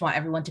interview, they just want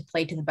everyone to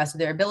play to the best of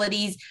their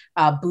abilities,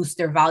 boost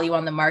their value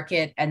on the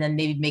market, and then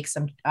maybe make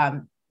some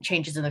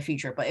changes in the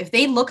future. But if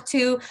they look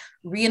to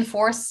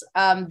reinforce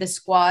the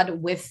squad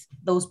with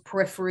those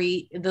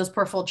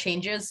peripheral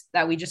changes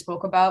that we just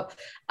spoke about,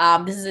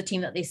 this is a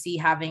team that they see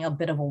having a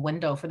bit of a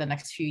window for the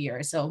next few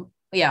years. So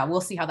yeah,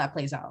 we'll see how that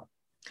plays out.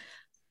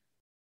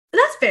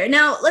 That's fair.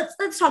 Now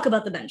let's talk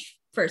about the bench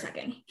for a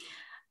second.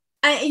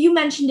 You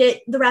mentioned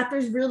it. The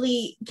Raptors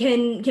really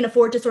can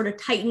afford to sort of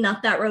tighten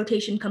up that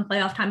rotation come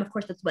playoff time. Of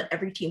course, that's what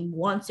every team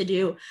wants to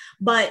do.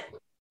 But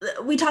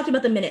we talked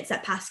about the minutes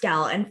that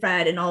Pascal and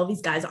Fred and all of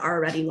these guys are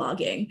already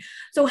logging.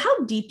 So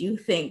how deep do you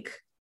think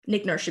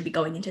Nick Nurse should be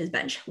going into his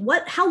bench?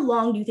 How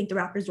long do you think the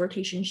Raptors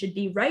rotation should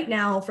be right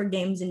now for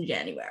games in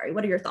January?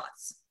 What are your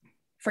thoughts?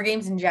 For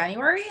games in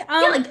January? For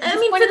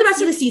the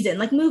rest of the season,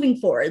 like moving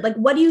forward, like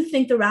what do you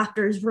think the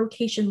Raptors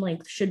rotation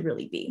length should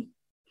really be?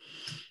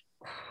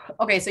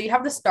 Okay, so you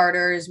have the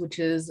starters, which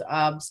is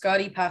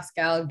Scottie,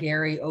 Pascal,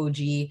 Gary,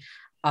 OG,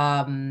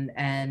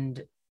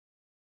 and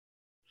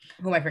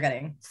who am I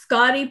forgetting?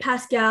 Scottie,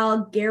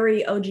 Pascal,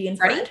 Gary, OG, and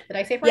Fred. Freddie? Did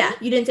I say Fred? Yeah,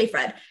 you didn't say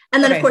Fred.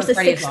 And then, of course, the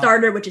sixth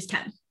starter, which is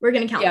Kem. We're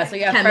going to count. Yeah, so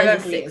you have Kem Fred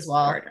as the VanVleet as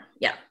well. Starter.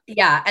 Yeah.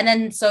 Yeah, and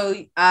then so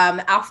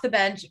off the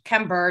bench,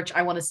 Khem Birch,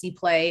 I want to see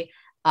play.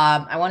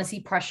 I want to see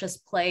Precious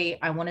play.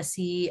 I want to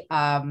see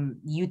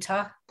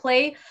Utah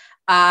play.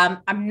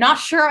 I'm not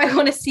sure I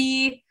want to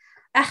see.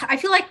 I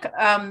feel like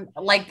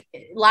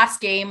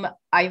last game,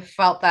 I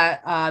felt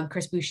that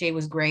Chris Boucher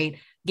was great.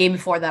 Game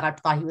before that, I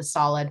thought he was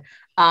solid.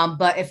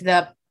 But if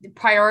the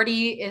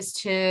priority is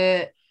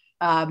to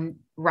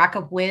rack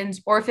up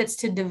wins, or if it's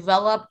to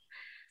develop,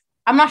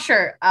 I'm not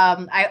sure.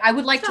 I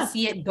would like to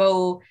see it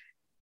go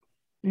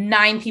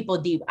 9 people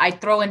deep. I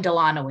throw in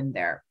Delano in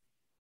there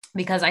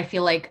because I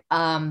feel like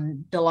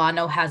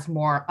Delano has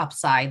more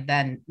upside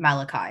than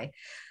Malachi.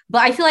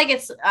 But I feel like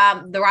it's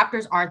the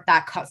Raptors aren't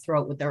that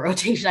cutthroat with their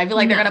rotation. I feel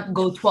like they're going to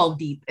go 12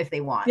 deep if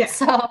they want. Yeah.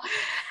 So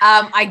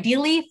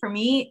ideally for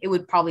me, it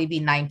would probably be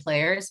 9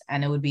 players,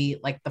 and it would be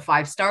like the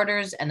 5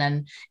 starters. And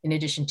then in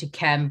addition to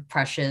Kem,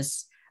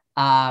 Precious,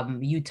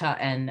 Utah,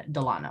 and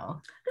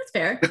Delano. That's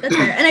fair.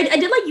 And I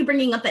did like you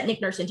bringing up that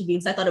Nick Nurse interview,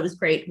 because I thought it was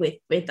great with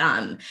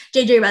JJ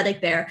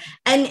Redick there.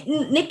 And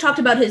Nick talked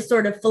about his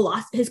sort of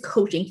his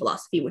coaching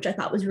philosophy, which I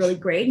thought was really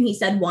great. And he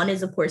said 1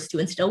 is, of course, to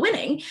instill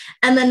winning.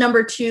 And then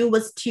number 2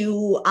 was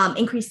to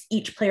increase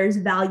each player's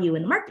value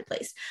in the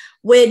marketplace,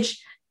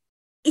 which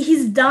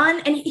he's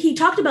done. And he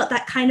talked about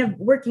that kind of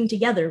working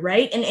together,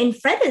 right? And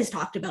Fred has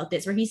talked about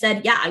this, where he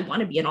said, yeah, I want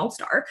to be an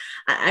all-star.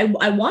 I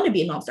want to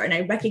be an all-star. And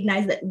I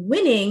recognize that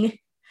winning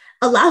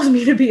allows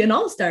me to be an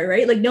all-star,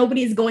 right? Like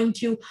nobody's going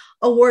to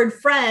award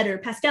Fred or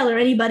Pascal or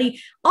anybody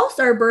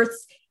all-star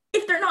berths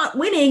if they're not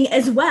winning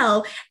as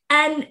well.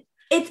 And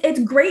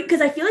it's great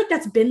because I feel like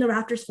that's been the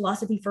Raptors'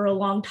 philosophy for a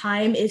long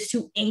time, is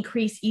to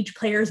increase each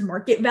player's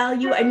market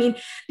value. I mean,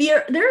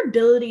 their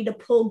ability to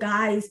pull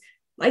guys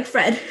like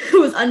Fred,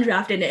 who was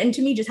undrafted, and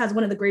to me just has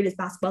one of the greatest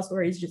basketball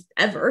stories just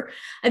ever.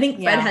 I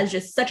think Fred has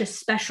just such a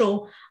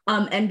special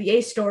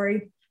NBA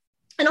story.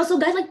 And also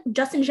guys like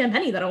Justin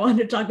Champagnie that I wanted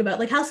to talk about,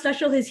 like how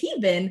special has he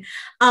been,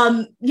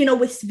 with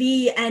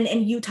Svi and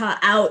Utah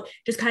out,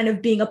 just kind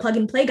of being a plug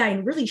and play guy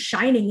and really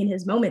shining in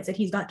his moments that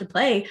he's got to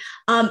play.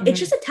 It's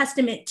just a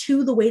testament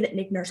to the way that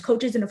Nick Nurse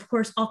coaches. And of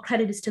course, all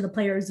credit is to the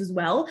players as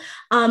well.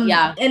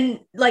 And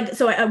like,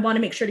 so I want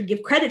to make sure to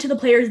give credit to the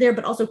players there,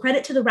 but also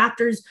credit to the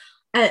Raptors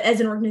as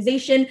an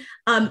organization.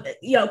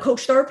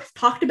 Coach Thorpe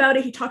talked about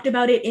it. He talked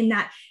about it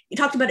he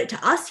talked about it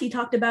to us. He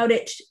talked about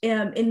it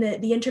in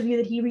the interview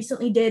that he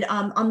recently did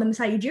on the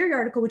Masai Ujiri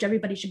article, which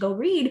everybody should go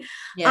read.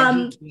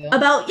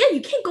 About you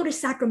can't go to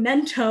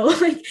Sacramento.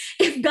 Like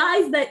if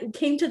guys that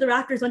came to the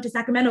Raptors went to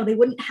Sacramento, they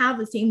wouldn't have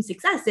the same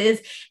successes.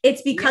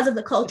 It's because of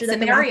the culture that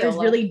the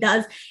Raptors really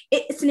does.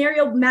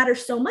 Scenario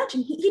matters so much.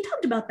 And he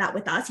talked about that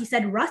with us. He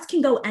said Russ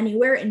can go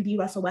anywhere and be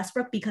Russell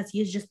Westbrook because he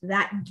is just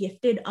that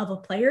gifted of a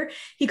player.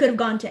 He could have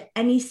gone to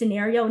any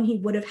scenario and he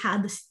would have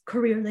had this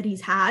career that he's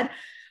had.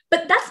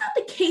 But that's not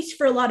the case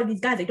for a lot of these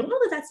guys. I don't know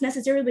that that's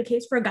necessarily the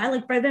case for a guy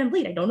like Fred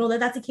VanVleet. I don't know that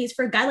that's the case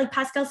for a guy like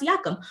Pascal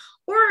Siakam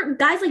or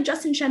guys like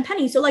Justin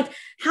Champagnie. So like,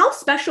 how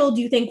special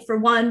do you think, for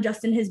one,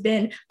 Justin has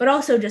been, but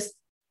also just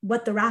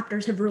what the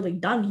Raptors have really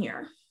done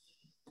here?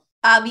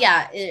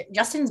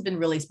 Justin's been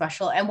really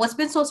special. And what's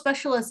been so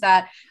special is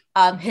that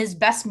his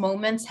best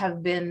moments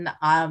have been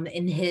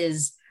in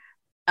his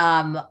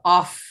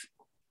off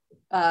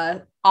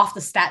the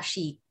stat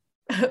sheet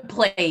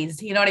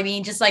plays, you know what I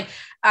mean? Just like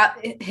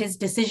his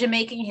decision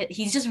making,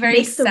 he's just very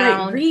makes sound.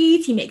 The right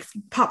reads, he makes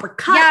proper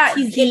cuts,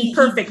 he's in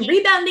perfect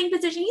rebounding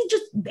position, he's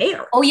just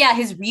there. Oh yeah,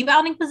 his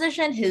rebounding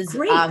position, his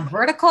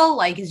vertical,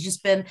 like has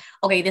just been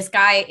okay. This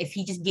guy, if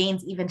he just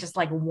gains even just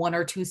like one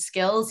or two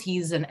skills,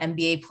 he's an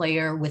NBA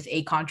player with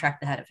a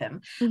contract ahead of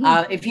him.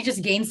 If he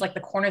just gains like the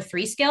corner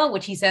three skill,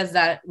 which he says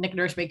that Nick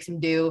Nurse makes him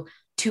do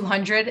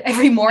 200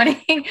 every morning.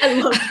 I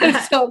love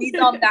that. So he's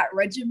on that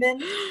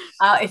regimen.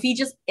 If he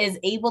just is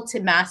able to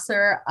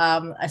master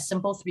a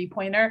simple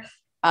 3-pointer,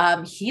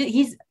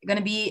 he's going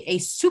to be a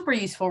super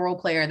useful role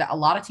player that a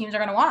lot of teams are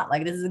going to want.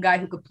 Like this is a guy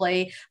who could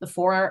play the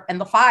 4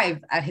 and the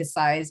 5 at his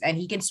size, and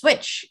he can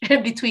switch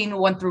between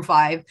 1 through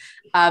 5.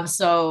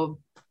 So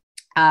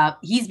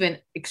he's been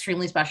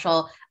extremely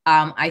special.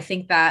 I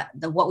think that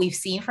what we've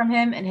seen from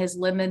him in his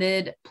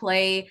limited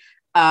play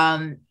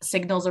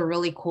signals a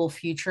really cool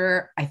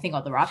future, I think,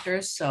 on the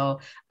Raptors.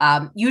 So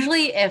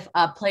usually if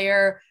a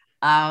player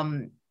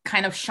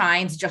kind of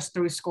shines just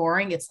through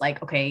scoring, it's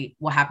like, okay,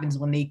 what happens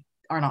when they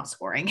are not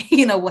scoring?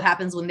 What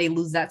happens when they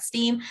lose that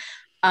steam?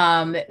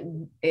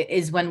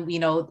 Is when,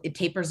 it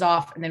tapers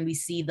off and then we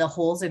see the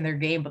holes in their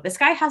game. But this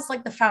guy has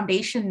like the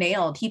foundation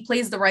nailed. He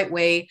plays the right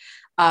way.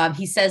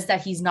 He says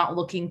that he's not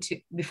looking to,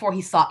 before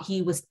he thought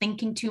he was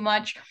thinking too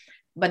much,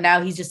 but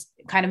now he's just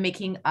kind of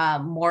making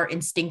more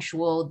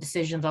instinctual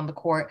decisions on the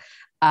court.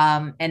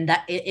 And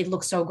that it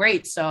looks so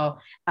great. So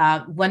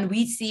when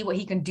we see what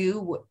he can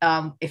do,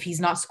 if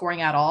he's not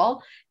scoring at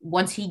all,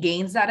 once he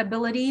gains that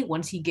ability,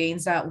 once he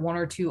gains that 1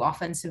 or 2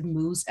 offensive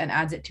moves and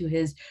adds it to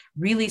his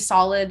really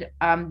solid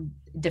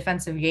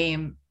defensive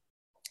game,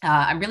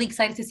 I'm really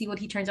excited to see what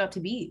he turns out to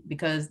be,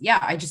 because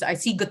I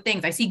see good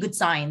things. I see good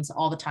signs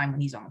all the time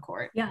when he's on the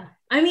court. Yeah.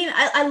 I mean,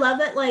 I love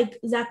that like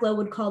Zach Lowe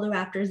would call the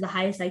Raptors the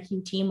highest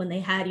IQ team when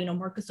they had,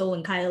 Marc Gasol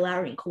and Kyle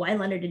Lowry and Kawhi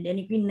Leonard and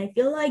Danny Green. And I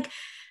feel like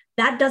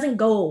that doesn't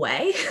go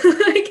away.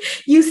 Like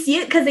you see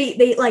it because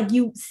they like,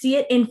 you see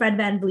it in Fred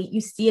VanVleet, you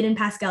see it in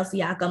Pascal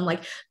Siakam.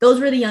 Like those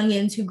were the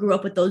youngins who grew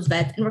up with those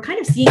vets, and we're kind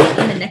of seeing it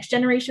in the next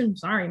generation.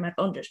 Sorry, my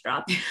phone just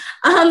dropped.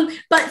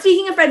 But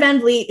speaking of Fred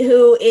VanVleet,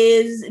 who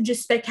is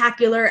just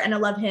spectacular, and I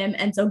love him,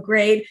 and so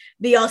great,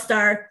 the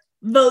All-Star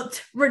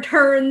vote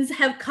returns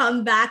have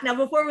come back. Now,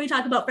 before we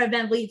talk about Fred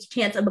VanVleet's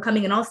chance of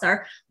becoming an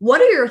All-Star,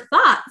 what are your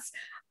thoughts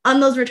on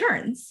those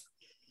returns?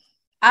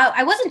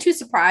 I wasn't too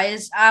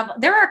surprised.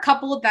 There are a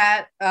couple of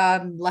that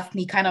left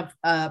me kind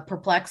of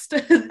perplexed.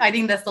 I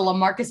think that's the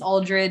LaMarcus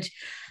Aldridge.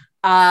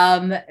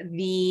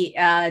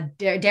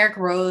 Derrick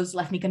Rose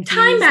left me confused.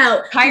 Time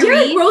out. Kyrie.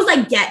 Derrick Rose,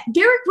 I get.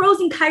 Derrick Rose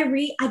and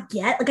Kyrie, I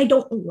get. Like, I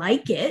don't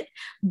like it,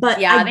 but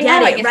I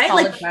get it, right?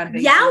 Like,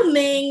 Yao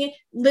Ming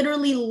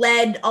literally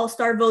led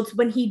All-Star votes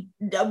when he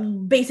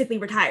basically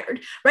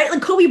retired, right?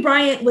 Like, Kobe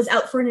Bryant was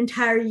out for an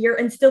entire year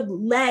and still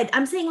led.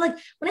 I'm saying, like,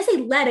 when I say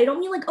led, I don't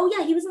mean like, oh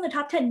yeah, he was in the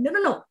top 10.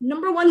 No.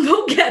 Number 1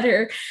 vote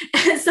getter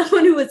as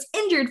someone who was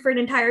injured for an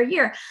entire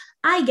year.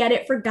 I get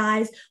it for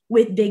guys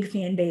with big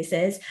fan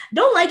bases.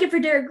 Don't like it for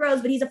Derrick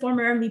Rose, but he's a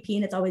former MVP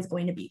and it's always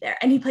going to be there.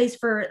 And he plays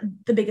for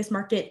the biggest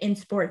market in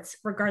sports,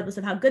 regardless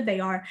of how good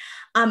they are.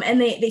 And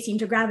they seem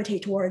to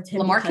gravitate towards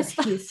him.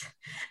 LaMarcus.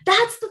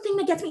 That's the thing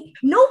that gets me.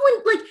 No one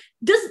like,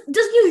 does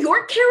New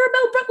York care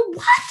about Brooklyn?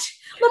 What?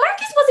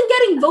 LaMarcus wasn't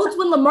getting votes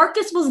when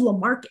LaMarcus was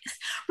LaMarcus,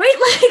 right?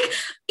 Like,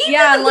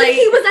 even when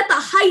he was at the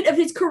height of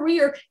his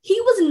career, he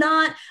was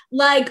not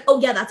like,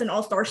 oh yeah, that's an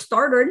all-star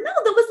starter. No,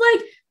 that was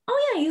like,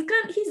 oh yeah,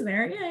 he's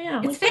there.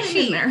 Yeah. It's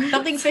fishy.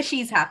 Something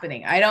fishy is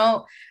happening.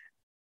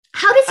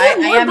 How does he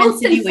have more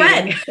votes than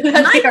Fred?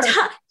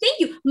 Thank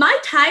you. My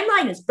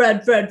timeline is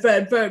Fred.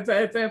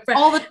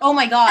 Oh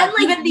my God. And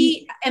like, even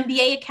the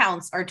NBA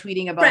accounts are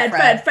tweeting about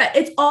Fred.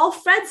 It's all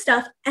Fred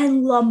stuff.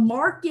 And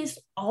LaMarcus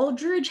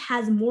Aldridge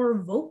has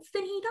more votes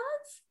than he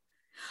does.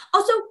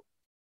 Also,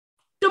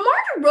 DeMar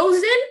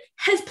DeRozan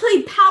has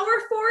played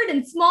power forward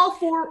and small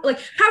forward, like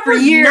power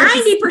forward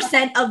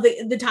 90% of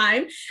the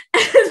time.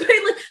 And has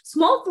played like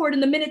small forward in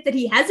the minute that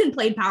he hasn't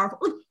played power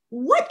forward. Like,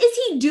 what is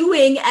he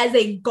doing as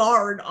a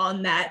guard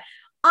on that?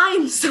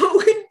 I'm so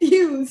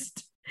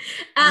confused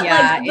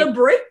at the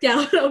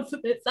breakdown of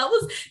this. That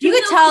was you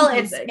could tell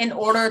it's in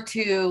order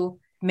to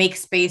make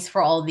space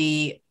for all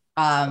the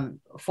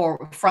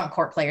for front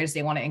court players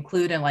they want to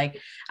include, and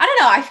like I don't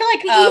know. I feel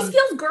like the East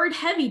feels guard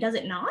heavy, does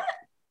it not?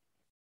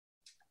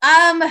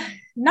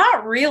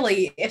 Not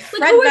really. If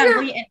Fred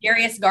VanVleet and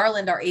Darius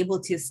Garland are able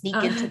to sneak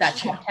into that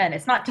top 10,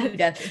 it's not too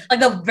dense.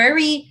 Like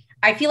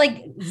I feel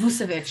like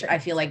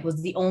Vucevic,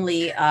 was the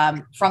only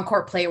front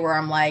court player where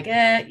I'm like,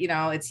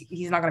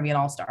 he's not going to be an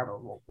all-star,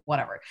 but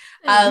whatever.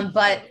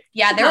 But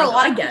yeah, there are a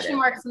lot of question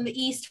marks in the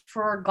East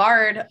for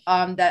guard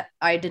that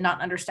I did not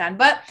understand.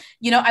 But,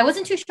 I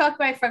wasn't too shocked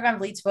by Fred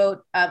VanVleet's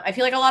vote. I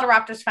feel like a lot of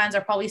Raptors fans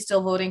are probably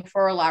still voting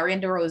for Lowry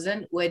and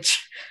DeRozan,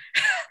 which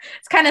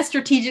it's kind of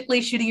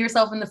strategically shooting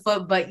yourself in the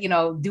foot, but,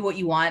 do what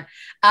you want.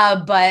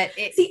 But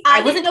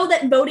I didn't know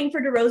that voting for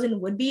DeRozan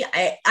would be.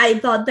 I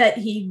thought that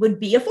he would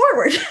be a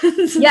forward.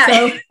 Yeah,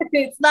 so.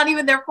 It's not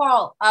even their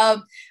fault.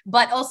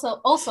 But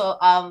also,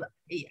 I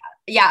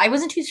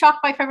wasn't too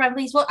shocked by Fred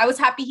VanVleet's vote. I was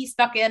happy he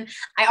stuck in.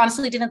 I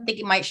honestly didn't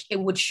think it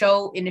would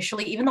show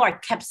initially, even though I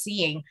kept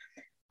seeing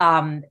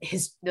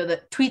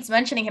the tweets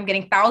mentioning him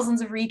getting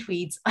thousands of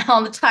retweets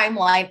on the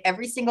timeline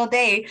every single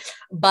day.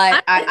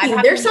 But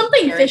there's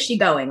something fishy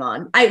going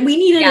on. We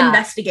need an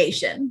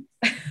investigation.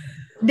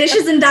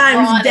 Dishes and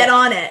Dimes, get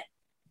on it.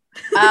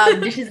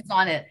 Dishes is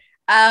on it.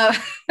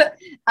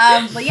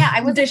 But yeah,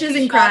 I was Dishes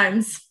and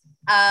Crimes.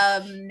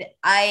 I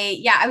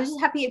was just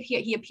happy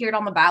he appeared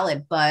on the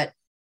ballot, but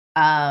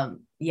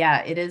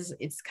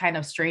it's kind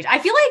of strange. I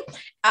feel like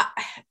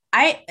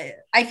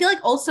I feel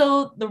like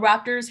also the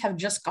Raptors have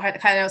just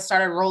kind of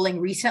started rolling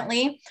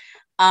recently.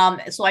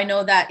 So I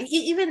know that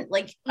even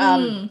like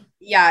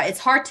it's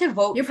hard to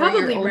vote for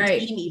your own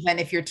team even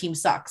if your team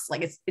sucks.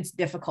 Like it's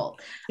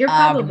difficult. You're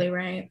probably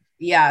right.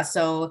 Yeah,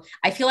 so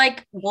I feel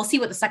like we'll see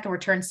what the second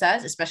return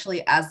says,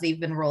 especially as they've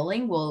been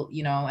rolling.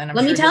 And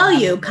let me tell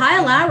you,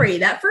 Kyle Lowry,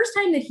 that first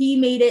time that he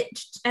made it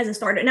as a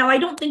starter. Now, I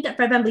don't think that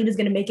Fred VanVleet is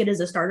going to make it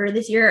as a starter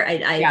this year. I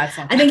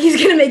think he's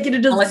going to make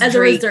it as a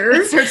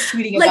reserve.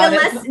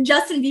 Unless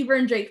Justin Bieber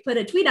and Drake put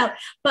a tweet out.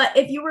 But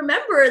if you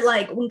remember,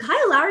 like when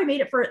Kyle Lowry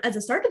made it as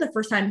a starter the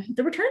first time,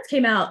 the returns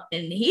came out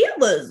and he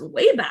was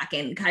way back,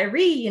 and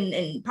Kyrie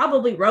and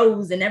probably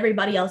Rose and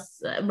everybody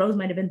else. Rose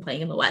might have been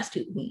playing in the West.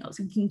 Who knows?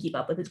 Who can keep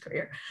up with his career?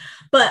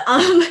 But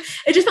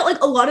it just felt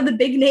like a lot of the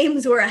big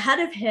names were ahead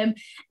of him,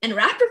 and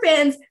Raptor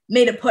fans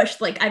made a push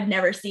like I've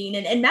never seen.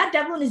 And Matt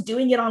Devlin is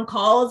doing it on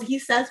calls. He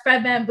says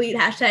Fred VanVleet,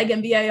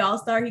 #NBA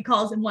All-Star. He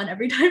calls him one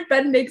every time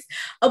Fred makes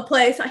a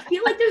play. So I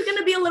feel like there's going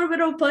to be a little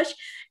bit of a push.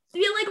 I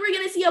feel like we're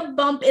going to see a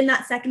bump in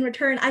that second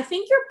return. I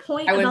think your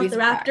point about the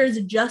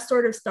Raptors just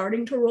sort of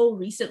starting to roll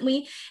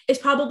recently is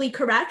probably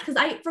correct, because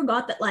I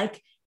forgot that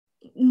like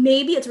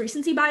maybe it's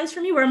recency bias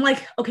for me where I'm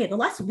like, okay, the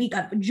last week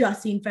I've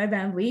just seen Fred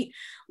VanVleet,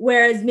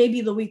 whereas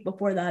maybe the week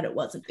before that it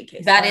wasn't the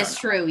case. That is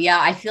true.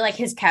 Yeah, I feel like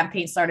his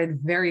campaign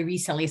started very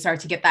recently, started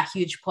to get that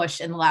huge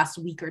push in the last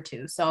week or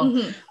two.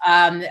 So,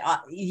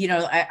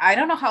 I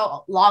don't know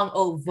how long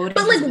voting.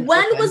 But like,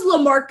 when was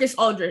LaMarcus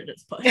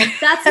Aldridge's push?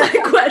 That's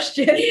my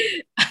question.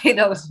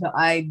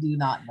 I do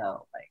not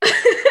know. Like,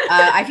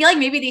 I feel like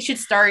maybe they should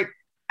start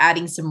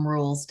adding some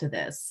rules to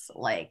this.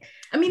 Like,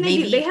 I mean,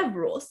 they have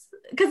rules.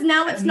 Because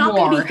now it's not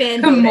going to be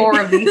fan voting.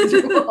 More of these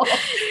rules.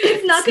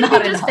 It's not going to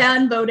be just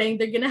fan voting.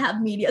 They're going to have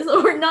media.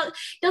 So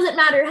doesn't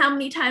matter how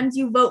many times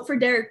you vote for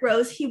Derrick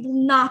Rose. He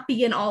will not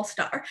be an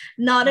all-star.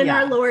 Not in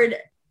our Lord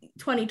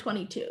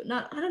 2022.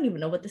 I don't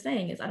even know what the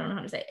saying is. I don't know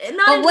how to say it.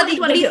 What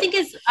do you think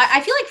is, I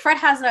feel like Fred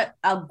has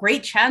a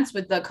great chance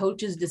with the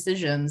coach's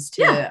decisions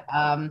to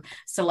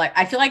select.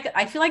 I feel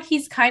like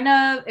he's kind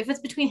of, if it's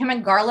between him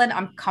and Garland,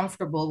 I'm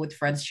comfortable with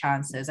Fred's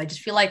chances. I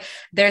just feel like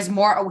there's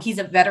more, he's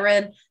a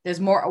veteran. There's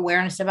more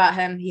awareness about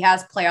him. He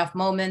has playoff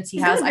moments.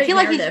 He's got a great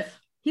narrative.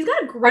 He has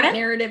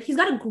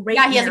a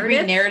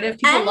great narrative.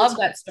 People love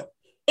that stuff.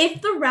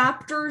 If the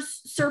Raptors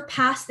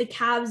surpass the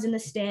Cavs in the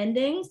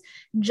standings,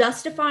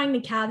 justifying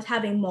the Cavs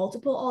having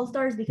multiple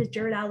All-Stars because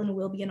Jared Allen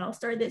will be an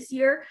All-Star this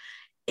year,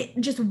 it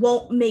just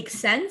won't make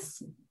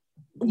sense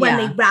when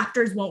the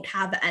Raptors won't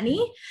have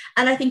any.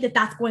 And I think that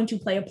that's going to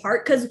play a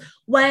part, because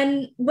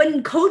when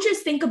coaches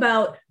think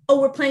about,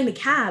 we're playing the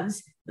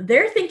Cavs,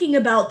 they're thinking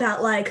about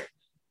that like,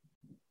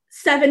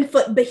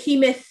 7-foot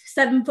behemoth,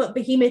 7-foot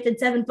behemoth, and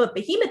 7-foot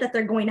behemoth that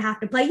they're going to have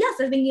to play. Yes,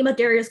 they're thinking about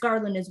Darius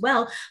Garland as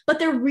well, but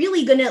they're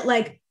really going to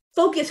like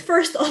focus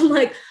first on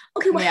like,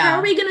 okay, well, how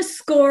are we going to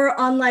score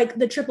on like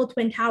the triple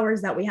twin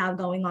towers that we have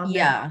going on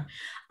there?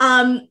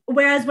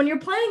 Whereas when you're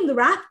playing the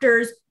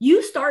Raptors,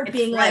 you start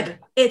being Fred. Like,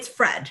 it's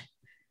Fred.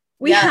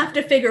 We have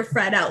to figure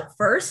Fred out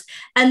first,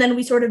 and then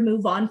we sort of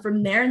move on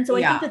from there. And so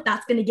I think that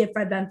that's going to give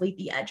Fred VanVleet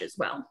the edge as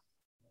well.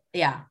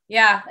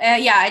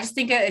 I just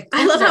think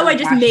I love how I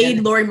just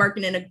made Lauri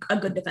Markkanen a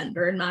good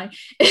defender in my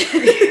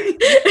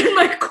in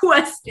my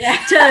quest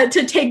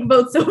to take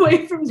votes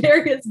away from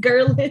Darius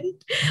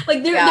Garland.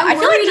 Like they're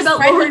worried about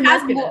Lauri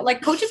Markkanen.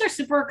 Like coaches are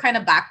super kind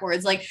of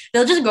backwards. Like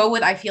they'll just go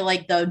with, I feel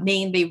like, the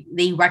name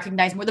they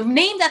recognize more, the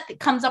name that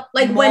comes up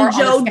like when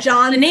Joe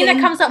Johnson, the name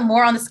that comes up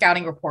more on the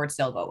scouting reports,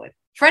 they'll go with.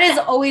 Fred is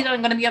always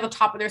going to be at the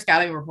top of their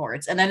scouting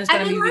reports, and then it's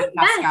going to be like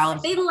Pascal.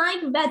 They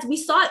like vets. We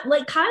saw it,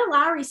 like Kyle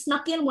Lowry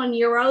snuck in one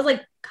year where I was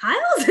like,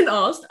 Kyle's an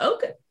all-star.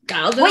 Okay.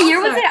 What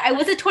year was it?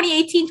 Was it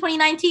 2018,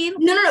 2019?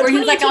 No. Where he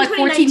was like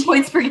 14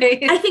 points per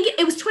game. I think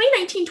it was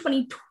 2019,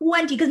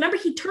 2020. Because remember,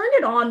 he turned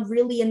it on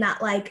really in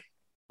that like,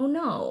 oh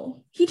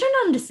no, he turned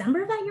on in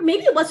December of that year.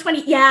 Maybe it was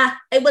 20. Yeah,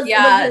 it was.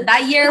 Yeah,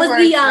 that year was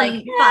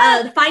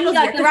the finals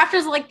year. The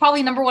Raptors were like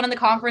probably number one in the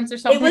conference or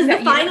something. It was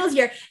the finals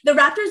year. The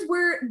Raptors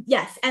were,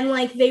 yes, and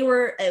like it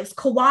was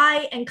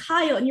Kawhi and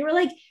Kyle, and you were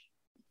like,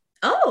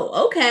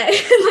 oh, okay.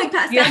 Like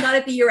Pascal got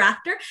it the year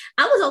after.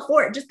 I was all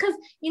for it just because,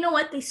 you know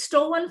what? They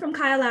stole one from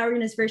Kyle Lowry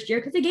in his first year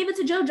because they gave it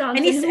to Joe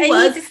Johnson. And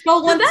he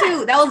stole one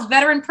too. That was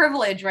veteran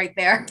privilege right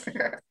there.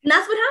 And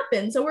that's what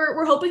happened. So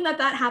we're hoping that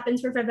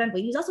happens for Fred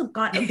VanVleet. He's also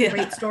got a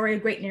great story, a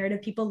great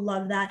narrative. People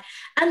love that.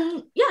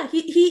 And yeah,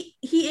 he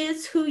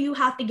is who you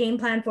have to game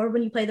plan for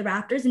when you play the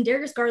Raptors. And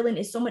Darius Garland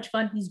is so much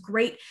fun. He's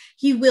great.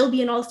 He will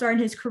be an all-star in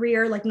his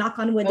career, like knock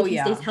on wood, if he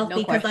stays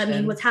healthy. Because I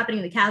mean, what's happening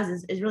in the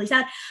Cavs is really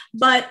sad.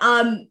 But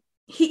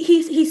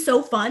he's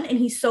so fun and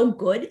he's so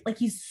good. Like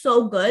he's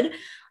so good.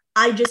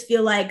 I just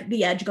feel like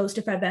the edge goes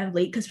to Fred VanVleet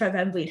because Fred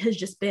VanVleet has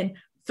just been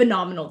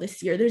phenomenal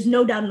this year. There's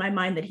no doubt in my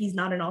mind that he's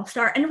not an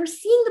all-star. And we're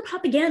seeing the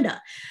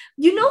propaganda.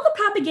 You know, the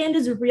propaganda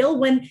is real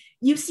when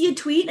you see a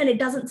tweet and it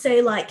doesn't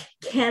say like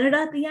Canada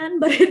at the end,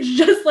 but it's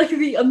just like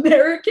the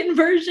American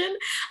version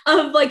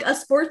of like a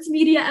sports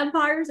media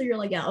empire. So you're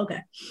like, yeah, okay.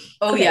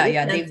 Oh okay,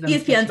 yeah.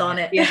 ESPN's on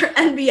it.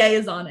 NBA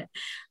is on it.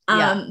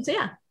 So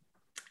yeah.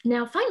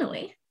 Now,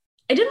 finally,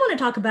 I did want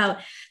to talk about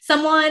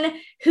someone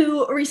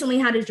who recently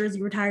had his jersey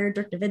retired.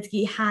 Dirk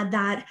Nowitzki had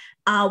that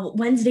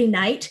Wednesday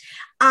night.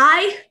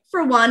 I,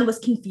 for one, was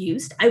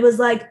confused. I was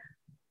like,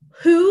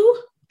 who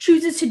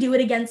chooses to do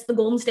it against the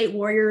Golden State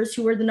Warriors,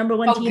 who are the number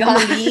one team in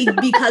the league?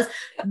 Because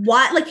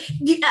what? Like,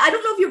 I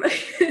don't know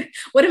if you're,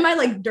 one of my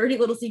like dirty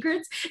little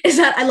secrets is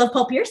that I love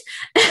Paul Pierce.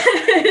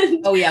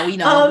 And, we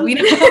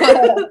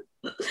know.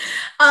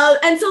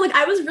 And so like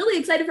I was really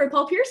excited for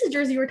Paul Pierce's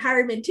jersey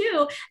retirement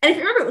too. And if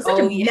you remember, it was such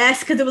a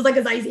mess because it was like,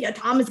 is Isaiah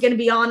Thomas going to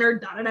be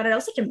honored? It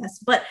was such a mess.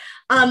 But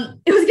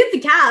it was against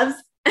the Cavs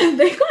and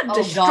they got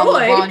destroyed.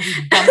 LeBron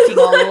just dumping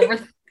all over.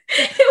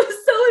 It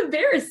was so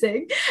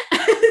embarrassing.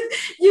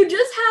 You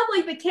just have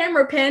like the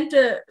camera pan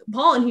to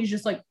Paul and he's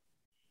just like,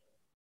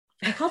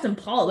 I called him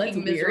Paul. That's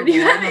weird.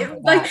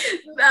 Like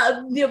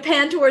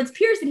pan towards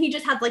Pierce, and he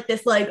just had like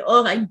this like,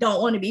 oh, I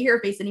don't want to be here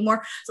face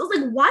anymore. So I was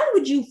like, why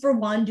would you, for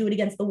one, do it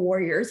against the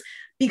Warriors?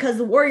 Because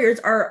the Warriors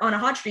are on a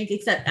hot streak.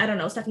 Except I don't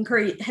know, Stephen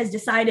Curry has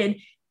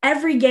decided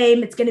every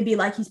game it's going to be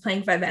like he's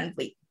playing Fred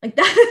VanVleet. Like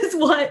that is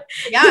what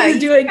he's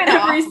doing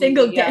every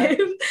single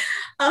game.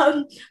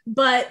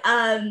 But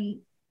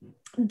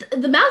the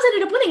Mavs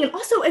ended up winning, and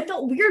also it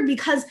felt weird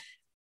because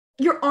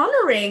you're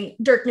honoring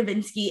Dirk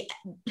Nowitzki,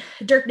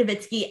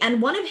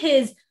 and one of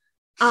his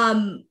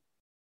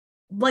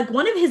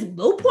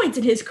low points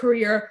in his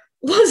career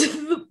was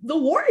the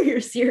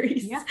Warriors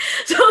series. Yeah.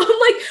 So I'm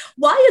like,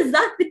 why is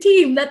that the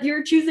team that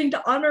you're choosing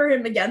to honor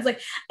him against?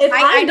 Like, if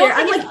I'm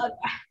like,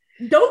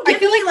 don't give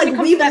me like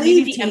we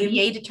believe the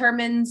NBA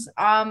determines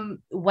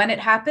when it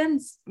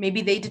happens.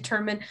 Maybe they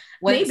determine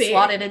when it's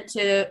slotted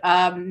into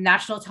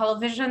national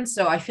television.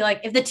 So I feel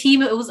like if the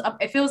team if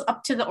it was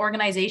up to the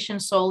organization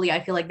solely,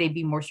 I feel like they'd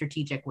be more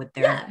strategic with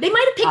their. Yeah, they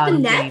might have picked the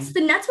Nets. Game.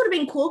 The Nets would have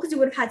been cool because you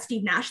would have had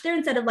Steve Nash there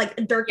instead of like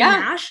Dirk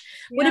and Nash.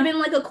 Would have been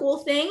like a cool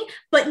thing.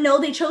 But no,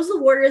 they chose the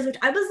Warriors, which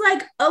I was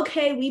like,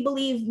 okay, we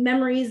believe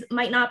memories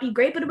might not be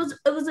great, but it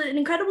was an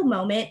incredible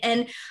moment.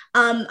 And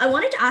I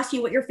wanted to ask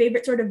you what your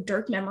favorite sort of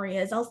Dirk memory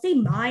is. I'll say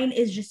mine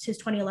is just his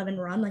 2011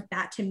 run. Like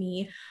that to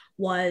me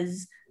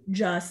was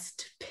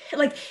just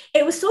like,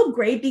 it was so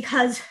great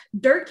because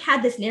Dirk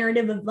had this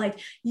narrative of like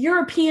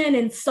European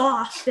and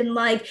soft and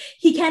like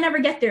he can't ever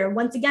get there.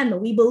 Once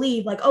again, we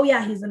believe like, oh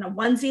yeah, he's in a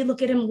 1 seed.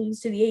 Look at him lose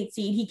to the 8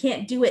 seed. He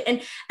can't do it.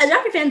 And as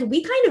Raptor fans,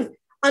 we kind of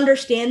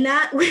understand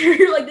that, where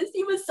you're like, this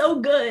team is so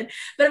good,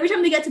 but every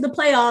time they get to the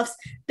playoffs,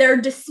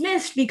 they're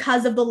dismissed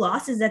because of the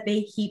losses that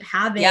they keep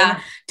having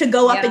to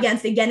go up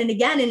against again and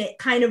again, and it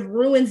kind of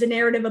ruins the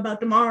narrative about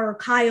DeMar or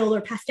Kyle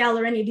or Pascal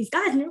or any of these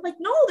guys, and you're like,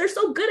 no, they're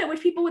so good, I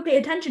wish people would pay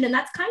attention. And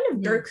that's kind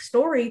of Dirk's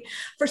story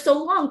for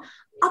so long,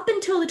 up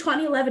until the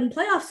 2011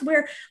 playoffs,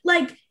 where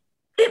like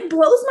it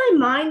blows my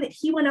mind that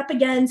he went up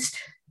against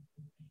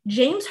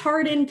James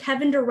Harden,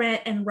 Kevin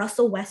Durant, and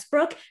Russell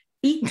Westbrook,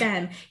 beat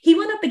them. He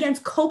went up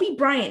against Kobe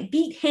Bryant,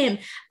 beat him.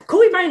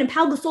 Kobe Bryant and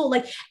Pau Gasol,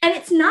 like, and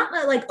it's not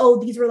like,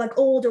 oh, these were like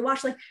old or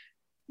washed. Like,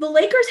 the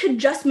Lakers had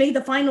just made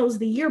the finals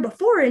the year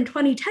before in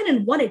 2010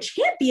 and won a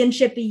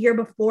championship the year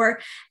before.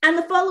 And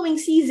the following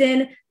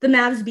season, the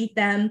Mavs beat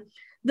them.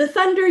 The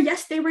Thunder,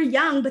 yes, they were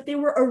young, but they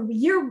were a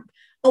year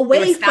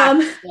away from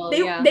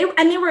they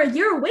were a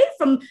year away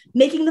from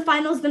making the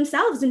finals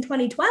themselves in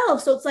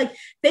 2012. So it's like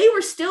they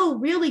were still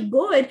really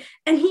good,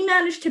 and he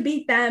managed to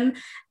beat them.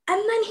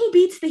 And then he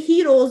beats the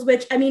Heatles,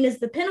 which I mean is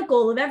the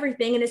pinnacle of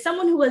everything. And as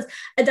someone who was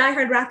a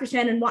diehard Raptors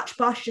fan and watched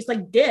Bosh just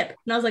like dip,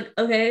 and I was like,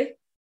 okay,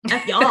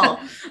 F y'all.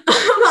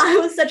 I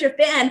was such a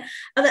fan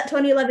of that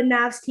 2011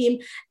 Mavs team,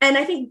 and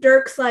I think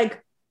Dirk's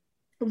like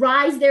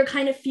rise there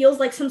kind of feels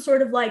like some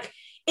sort of like,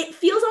 it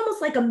feels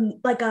almost like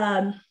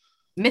a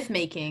myth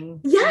making.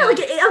 Yeah, like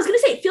I was gonna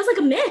say, it feels like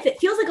a myth. It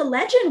feels like a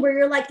legend where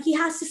you're like, he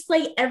has to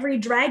slay every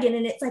dragon,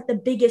 and it's like the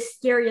biggest,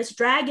 scariest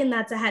dragon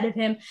that's ahead of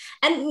him.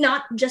 And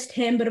not just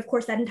him, but of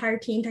course that entire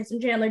team: Tyson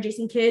Chandler,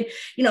 Jason Kidd,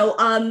 who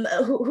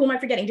am I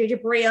forgetting?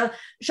 JJ Barea,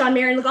 Sean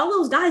Marion, like all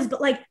those guys.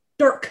 But like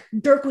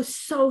Dirk was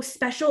so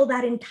special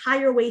that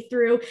entire way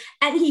through,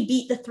 and he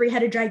beat the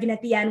three-headed dragon at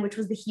the end, which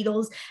was the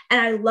Heatles, and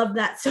I love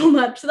that so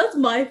much. So that's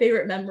my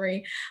favorite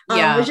memory.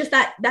 Was just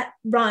that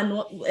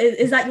run.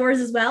 Is that yours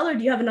as well, or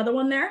do you have another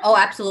one there? Oh,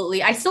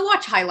 absolutely. I still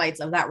watch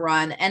highlights of that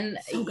run, and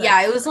so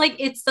it was like,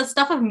 it's the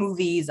stuff of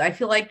movies. I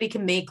feel like they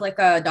can make like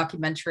a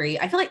documentary.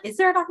 I feel like, is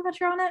there a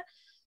documentary on it?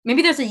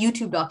 Maybe there's a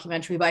YouTube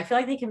documentary, but I feel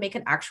like they can make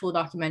an actual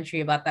documentary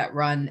about that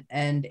run,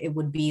 and it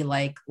would be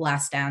like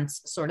Last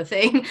Dance sort of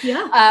thing.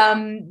 Yeah.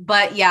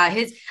 But yeah,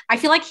 I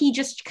feel like he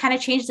just kind of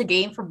changed the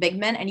game for big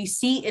men, and you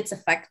see its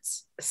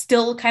effects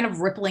still kind of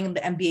rippling in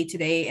the NBA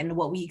today and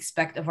what we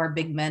expect of our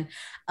big men.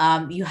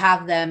 You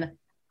have them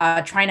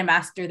trying to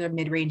master their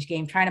mid-range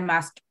game, trying to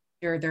master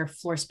their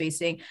floor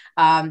spacing,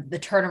 the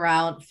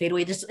turnaround,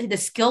 fadeaway, just the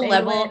skill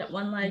level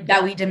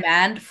that we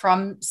demand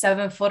from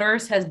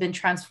 7-footers has been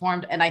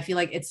transformed. And I feel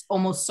like it's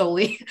almost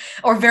solely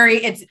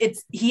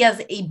he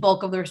has a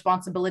bulk of the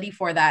responsibility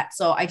for that.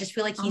 So I just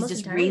feel like he's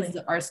just raised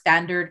our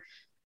standard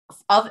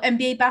of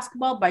NBA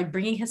basketball by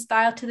bringing his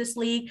style to this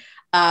league,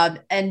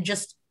 and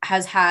just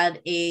has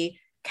had a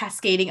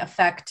cascading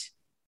effect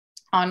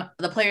on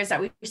the players that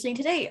we're seeing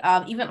today.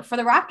 Even for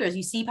the Raptors,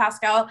 you see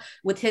Pascal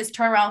with his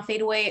turnaround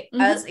fadeaway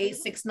as a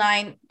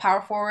 6'9"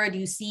 power forward.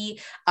 You see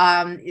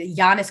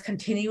Giannis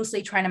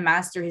continuously trying to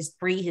master his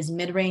three, his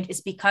mid-range.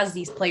 It's because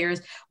these players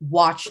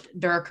watched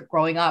Dirk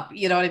growing up,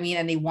 you know what I mean?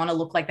 And they want to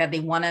look like that. They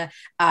want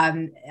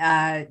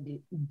to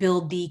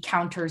build the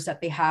counters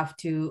that they have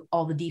to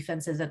all the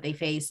defenses that they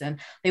face. And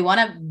they want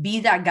to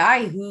be that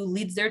guy who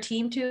leads their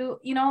team to,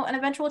 an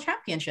eventual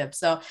championship.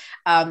 So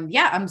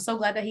I'm so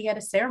glad that he had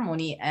a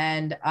ceremony.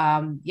 And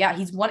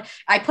he's one.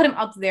 I put him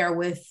up there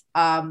with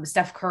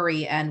Steph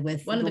Curry and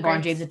with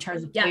LeBron James in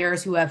terms of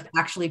players who have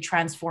actually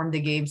transformed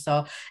the game.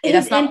 So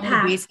that's not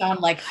only based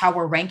on like how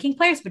we're ranking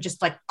players, but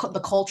just like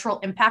the cultural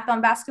impact on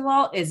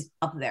basketball is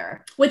up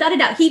there. Without a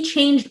doubt, he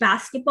changed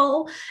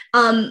basketball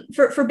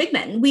for big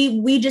men.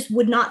 We just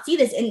would not see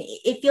this, and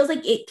it feels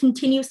like it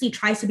continuously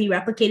tries to be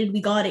replicated.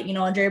 We got it.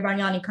 Andrea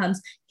Bargnani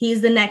comes.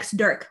 He's the next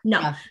Dirk.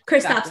 No.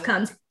 Kristaps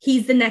comes.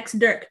 He's the next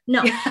Dirk.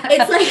 No.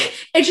 It's like,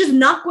 it's just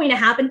not going to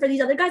happen for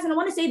these other guys. And I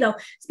want to say though,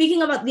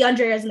 speaking about the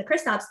Andreas and the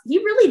Kristaps, he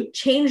really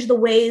changed the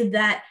way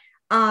that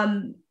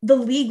the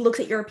league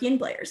looks at European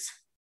players.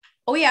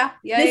 Oh yeah.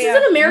 This is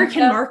an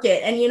American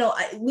market. And,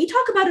 we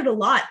talk about it a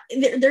lot.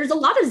 There's a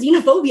lot of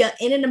xenophobia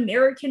in an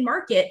American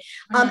market.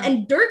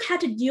 And Dirk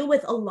had to deal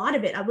with a lot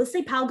of it. I would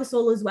say Pau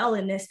Gasol as well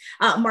in this,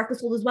 Marc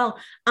Gasol as well.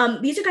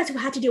 These are guys who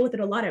had to deal with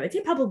it a lot. I would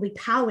say probably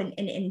Pau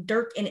and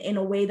Dirk in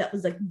a way that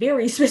was like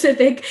very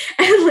specific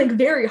and like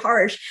very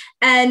harsh.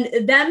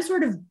 And them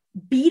sort of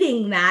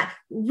beating that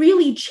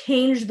really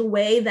changed the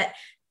way that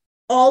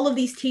all of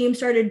these teams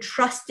started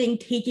trusting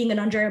taking an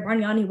Andrea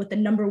Bargnani with the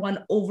number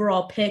 1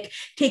 overall pick,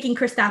 taking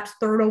Kristaps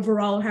 3rd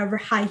overall, however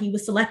high he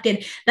was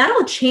selected. That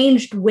all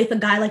changed with a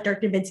guy like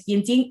Dirk Nowitzki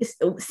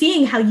and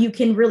seeing how you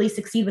can really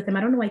succeed with him. I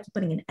don't know why I keep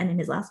putting an N in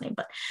his last name,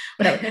 but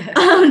whatever.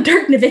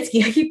 Dirk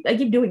Nowitzki, I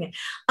keep doing it.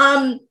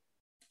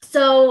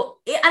 So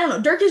I don't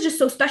know. Dirk is just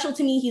so special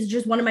to me. He's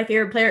just one of my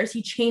favorite players.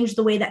 He changed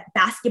the way that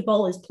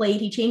basketball is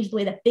played. He changed the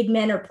way that big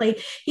men are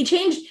played. He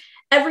changed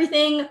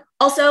everything.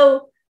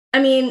 Also, I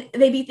mean,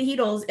 they beat the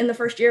Heatles in the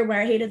first year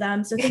where I hated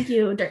them. So thank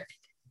you, Dirk.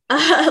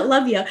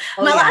 Love you.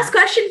 Last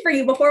question for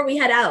you before we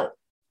head out.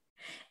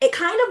 It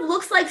kind of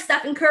looks like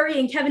Stephen Curry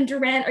and Kevin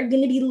Durant are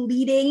going to be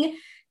leading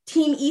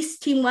Team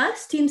East, Team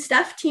West, Team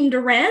Steph, Team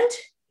Durant.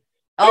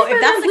 Oh,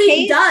 if that's the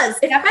case,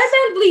 if Fred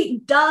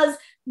VanVleet does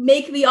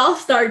make the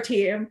All-Star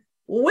team,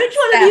 which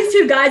one of these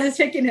two guys is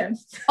picking him?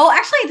 Oh,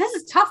 actually, this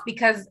is tough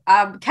because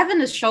Kevin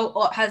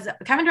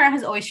Durant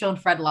has always shown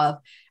Fred love.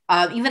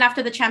 Even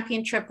after the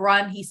championship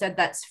run, he said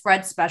that's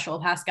Fred's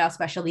special, Pascal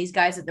special. These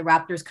guys at the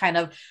Raptors kind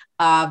of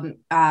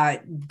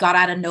got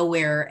out of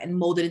nowhere and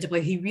molded into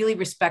play. He really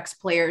respects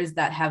players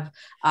that have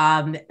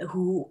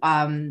who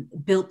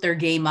built their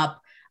game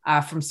up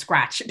from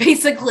scratch,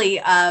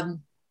 basically.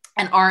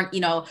 And aren't,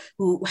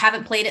 who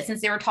haven't played it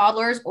since they were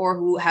toddlers or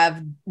who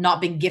have not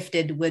been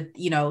gifted with,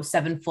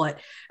 7-foot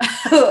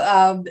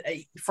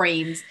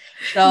frames.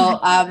 So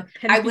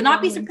I would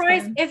not be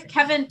surprised if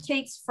Kevin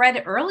takes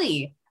Fred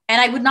early. And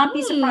I would not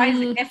be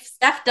surprised if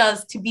Steph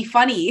does, to be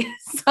funny.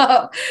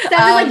 So Steph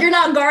is like, you're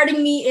not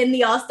guarding me in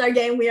the All-Star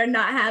game. We are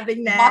not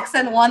having that.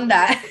 Moxon won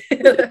that.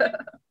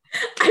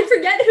 I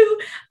forget who,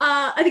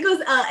 I think it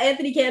was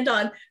Anthony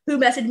Canton who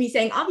messaged me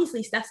saying,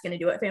 obviously Steph's going to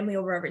do it, family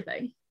over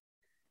everything.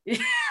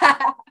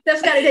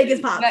 Steph's got to take his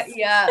pops.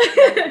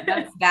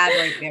 That's bad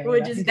right there.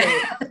 Which is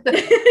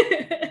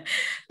great.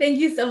 Thank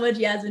you so much,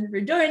 Yasmin, for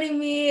joining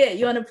me.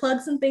 You want to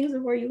plug some things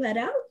before you head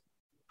out?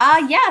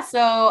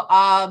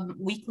 So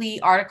weekly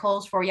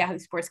articles for Yahoo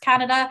Sports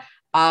Canada.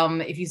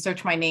 If you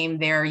search my name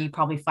there, you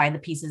probably find the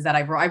pieces that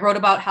I wrote. I wrote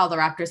about how the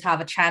Raptors have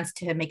a chance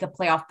to make a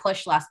playoff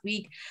push last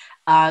week,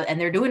 and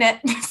they're doing it.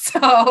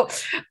 So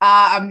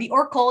I'm the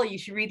Oracle. You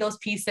should read those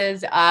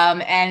pieces.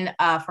 And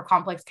for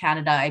Complex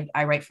Canada,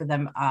 I write for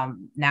them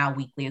now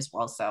weekly as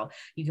well. So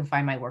you can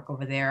find my work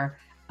over there.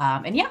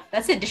 And yeah,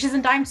 that's it. Dishes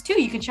and Dimes too.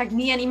 You can check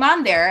me and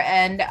Iman there,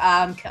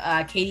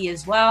 and Katie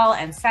as well,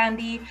 and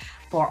Sandy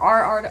for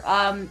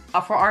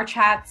our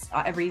chats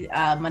every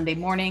Monday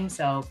morning.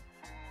 So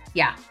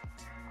yeah.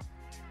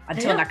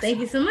 Until next time. Thank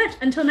you so much.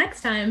 Until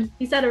next time.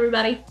 Peace out,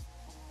 everybody.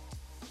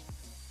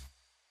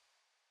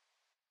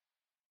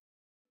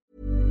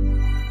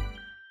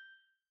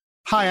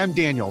 Hi, I'm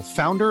Daniel,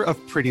 founder of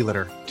Pretty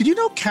Litter. Did you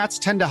know cats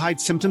tend to hide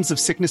symptoms of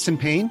sickness and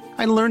pain?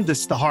 I learned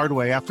this the hard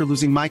way after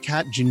losing my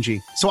cat, Gingy.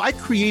 So I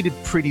created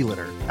Pretty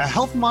Litter, a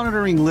health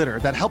monitoring litter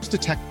that helps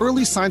detect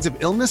early signs of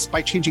illness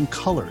by changing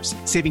colors,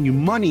 saving you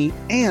money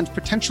and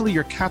potentially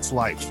your cat's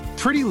life.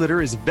 Pretty Litter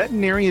is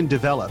veterinarian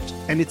developed,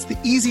 and it's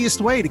the easiest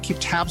way to keep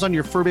tabs on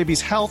your fur baby's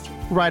health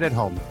right at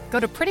home. Go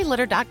to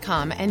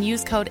prettylitter.com and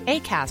use code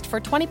ACAST for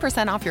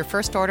 20% off your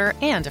first order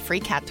and a free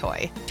cat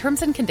toy.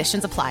 Terms and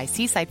conditions apply.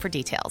 See site for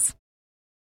details.